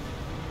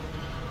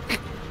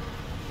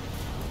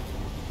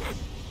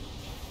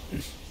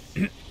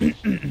 Well,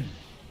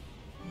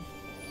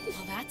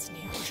 that's new.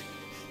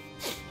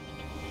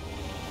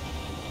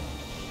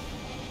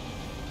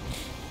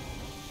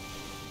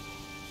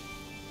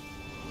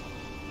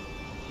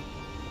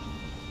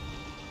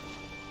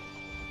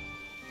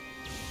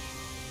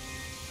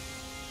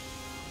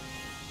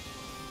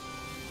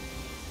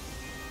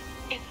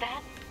 Is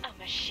that a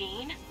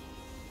machine?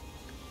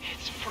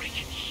 It's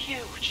freaking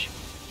huge.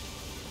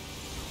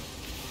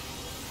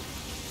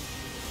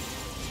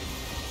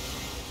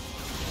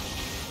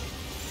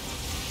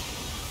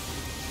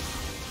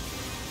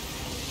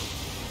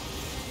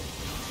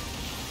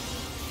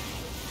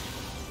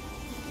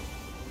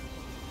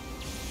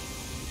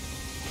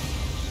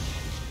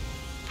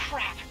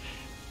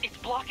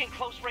 blocking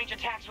close-range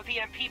attacks with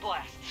EMP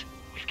blasts.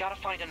 We've got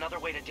to find another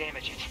way to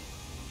damage it.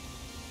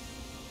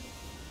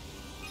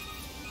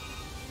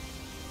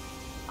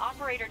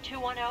 Operator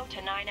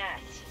 210 to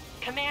 9S.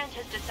 Command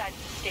has decided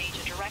to stage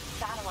a direct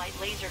satellite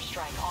laser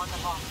strike on the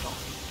hostile.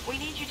 We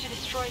need you to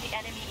destroy the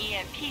enemy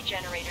EMP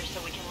generator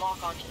so we can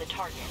lock onto the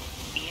target.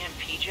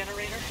 EMP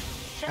generator?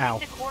 Send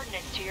me the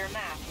coordinates to your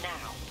map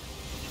now.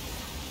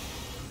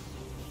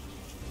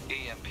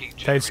 EMP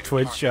Thanks generator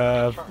Twitch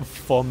confirmed.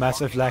 for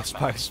massive lag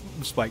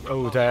Marking spike.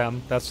 Oh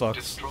damn, that sucks.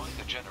 Destroy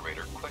the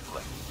generator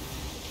quickly.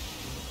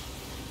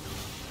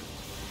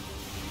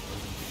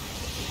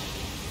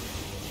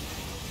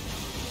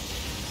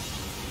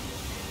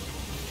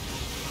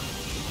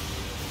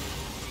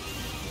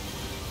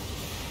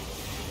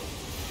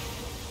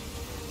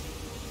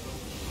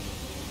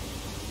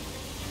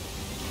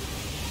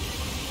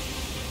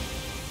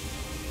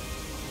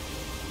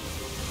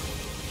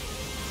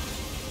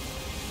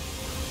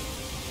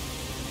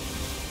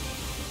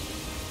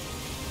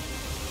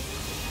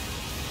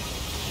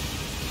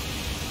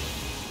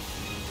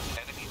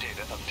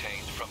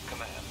 Obtained from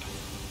command.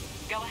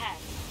 Go ahead.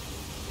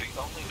 The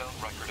only known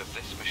record of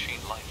this machine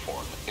life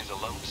form is a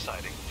lone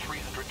sighting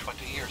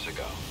 320 years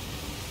ago.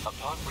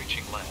 Upon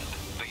reaching land,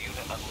 the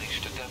unit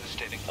unleashed a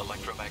devastating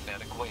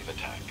electromagnetic wave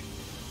attack.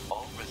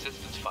 All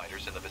resistance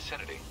fighters in the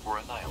vicinity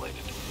were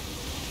annihilated.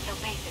 So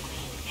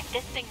basically, if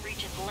this thing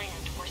reaches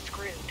land, we're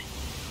screwed.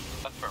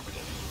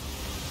 Affirmative.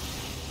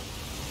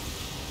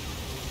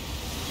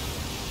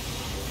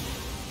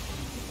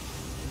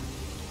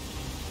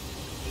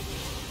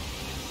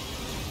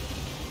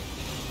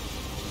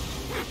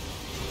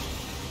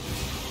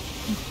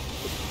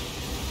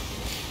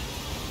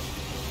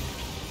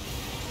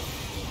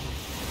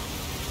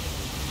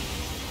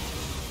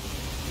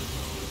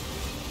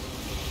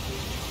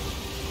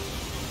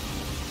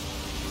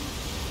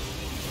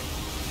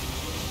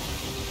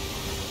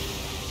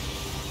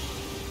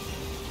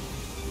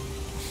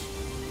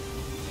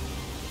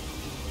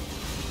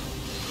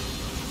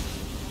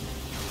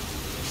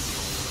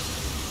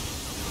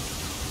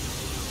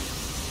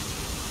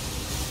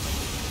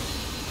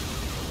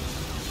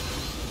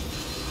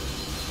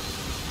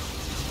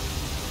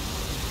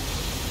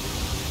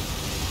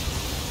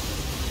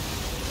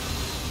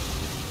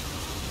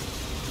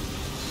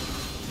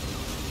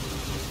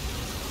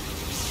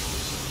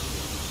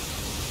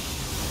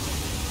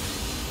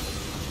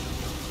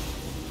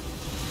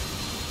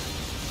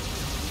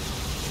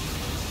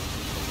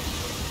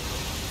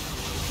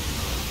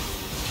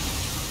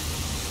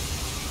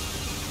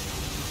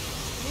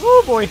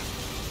 Oh boy.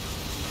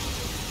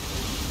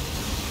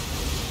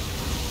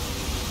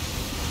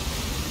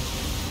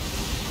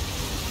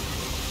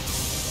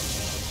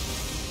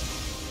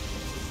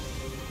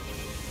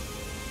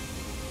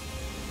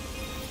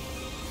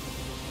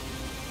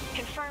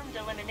 Confirmed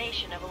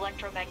elimination of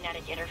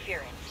electromagnetic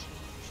interference.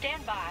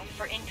 Stand by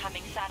for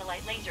incoming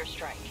satellite laser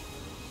strike.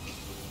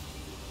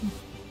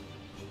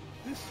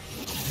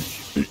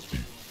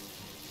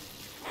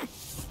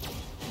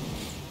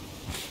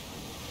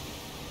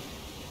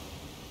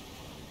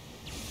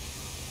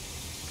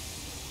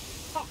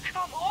 Oh,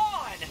 come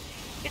on!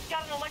 It's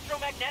got an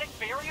electromagnetic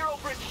barrier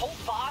over its whole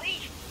body?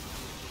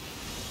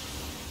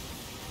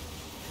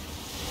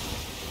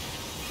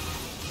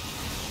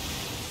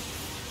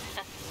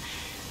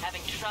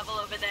 Having trouble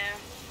over there?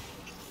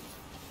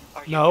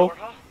 Are you No.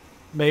 Norha?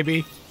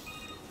 Maybe.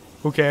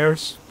 Who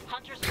cares?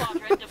 Hunter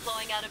Squadron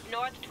deploying out of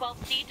North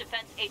 12th C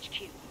Defense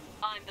HQ.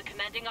 I'm the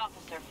commanding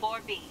officer,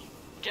 4B.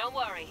 Don't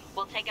worry,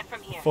 we'll take it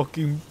from here.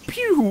 Fucking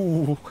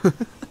pew!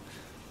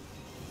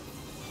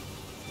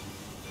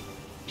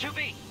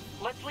 2B,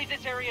 let's leave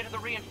this area to the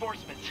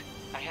reinforcements.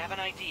 I have an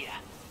idea.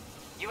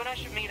 You and I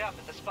should meet up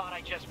at the spot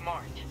I just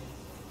marked.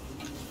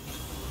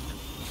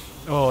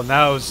 Oh,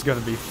 now it's gonna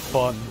be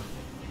fun.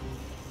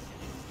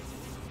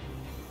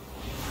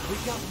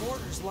 We've got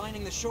mortars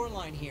lining the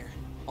shoreline here.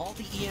 All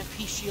the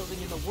EMP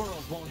shielding in the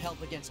world won't help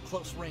against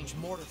close-range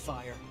mortar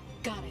fire.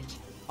 Got it.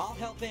 I'll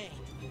help aim.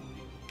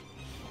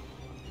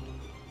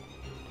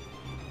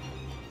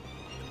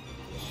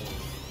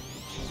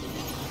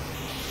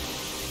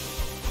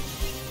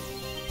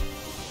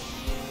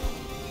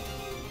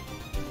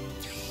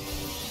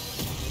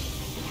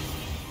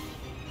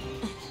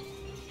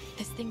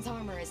 This thing's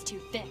armor is too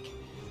thick.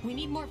 We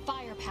need more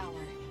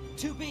firepower.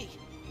 2B,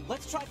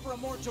 let's try for a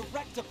more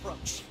direct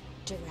approach.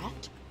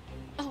 Direct?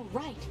 Oh,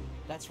 right.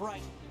 That's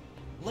right.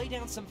 Lay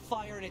down some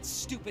fire in its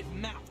stupid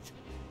mouth.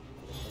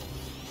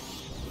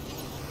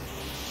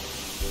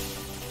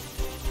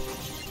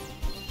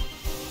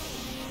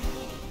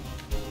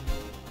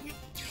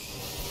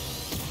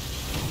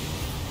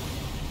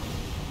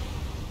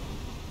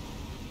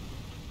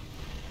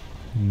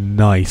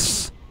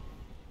 Nice.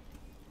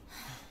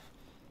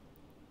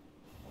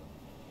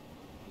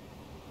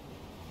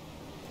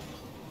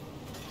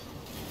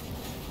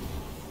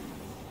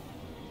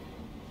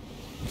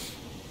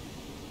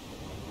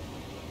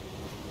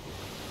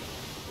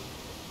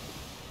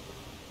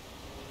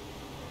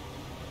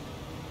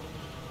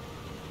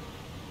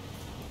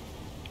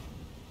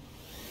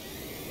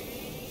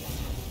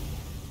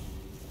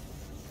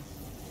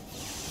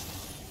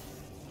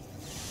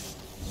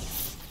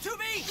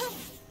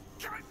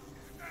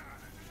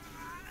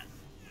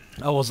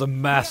 That was a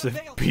massive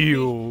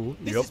pew.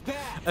 Yep.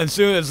 And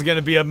soon it's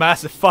gonna be a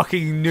massive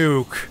fucking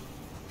nuke.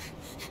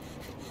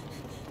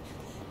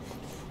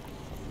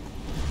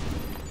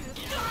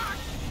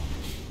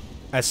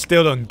 I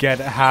still don't get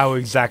how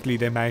exactly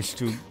they managed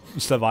to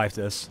survive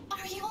this.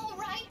 Are you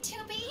alright,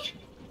 2B?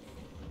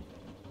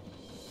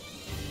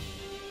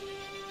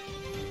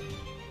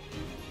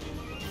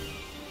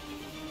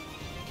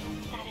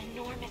 That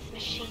enormous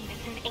machine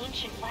is an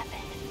ancient weapon.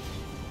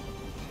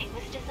 It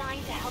was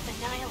designed to help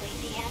annihilate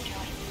the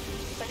androids,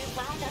 but it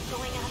wound up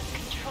going out of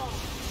control.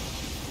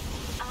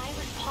 I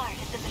was part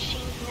of the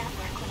machine's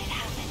network when it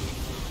happened,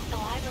 so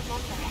I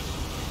remember it.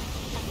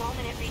 The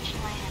moment it reached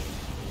land,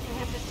 it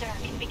went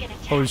berserk and began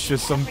attacking. Oh, it's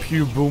just some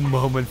pew boom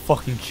moment.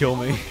 Fucking kill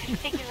me. Could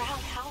figure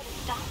out how to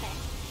stop it.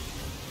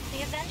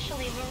 They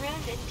eventually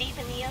marooned it deep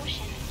in the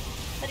ocean,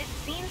 but it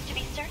seems to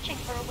be searching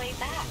for a way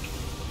back.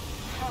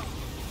 Huh.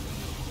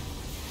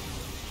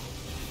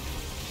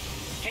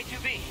 Hey,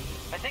 2B,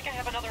 I think I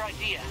have another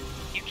idea.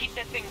 You keep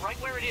that thing right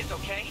where it is,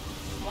 okay?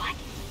 What?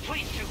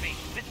 Please, 2B,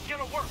 this is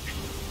gonna work.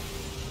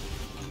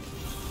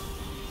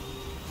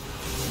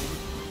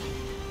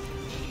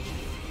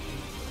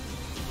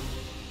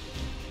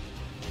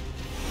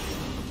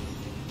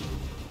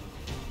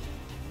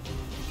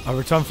 I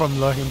returned from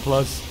Lurking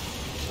Plus,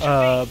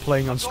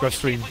 playing on Scratch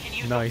Stream.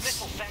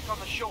 Nice. Back on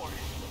the shore,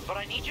 but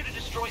I need you to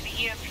destroy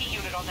the EMP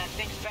unit on that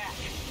thing's back.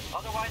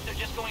 Otherwise, they're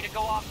just going to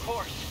go off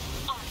course.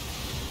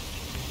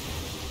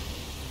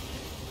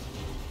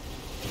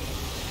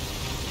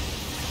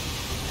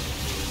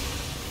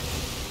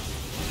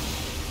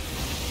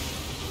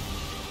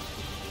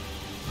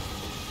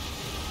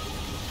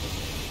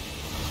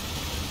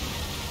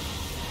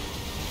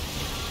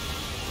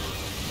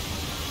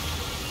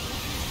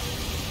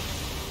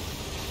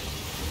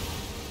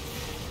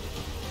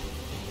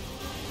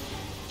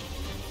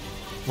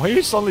 Why are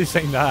you suddenly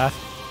saying that?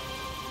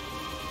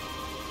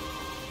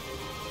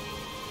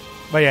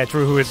 But yeah,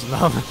 true, who isn't,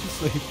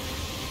 honestly.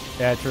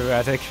 Yeah, true,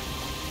 Attic.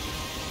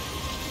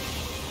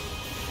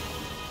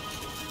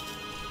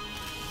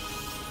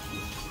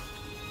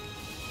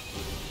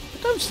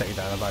 But don't say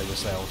that about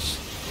yourselves.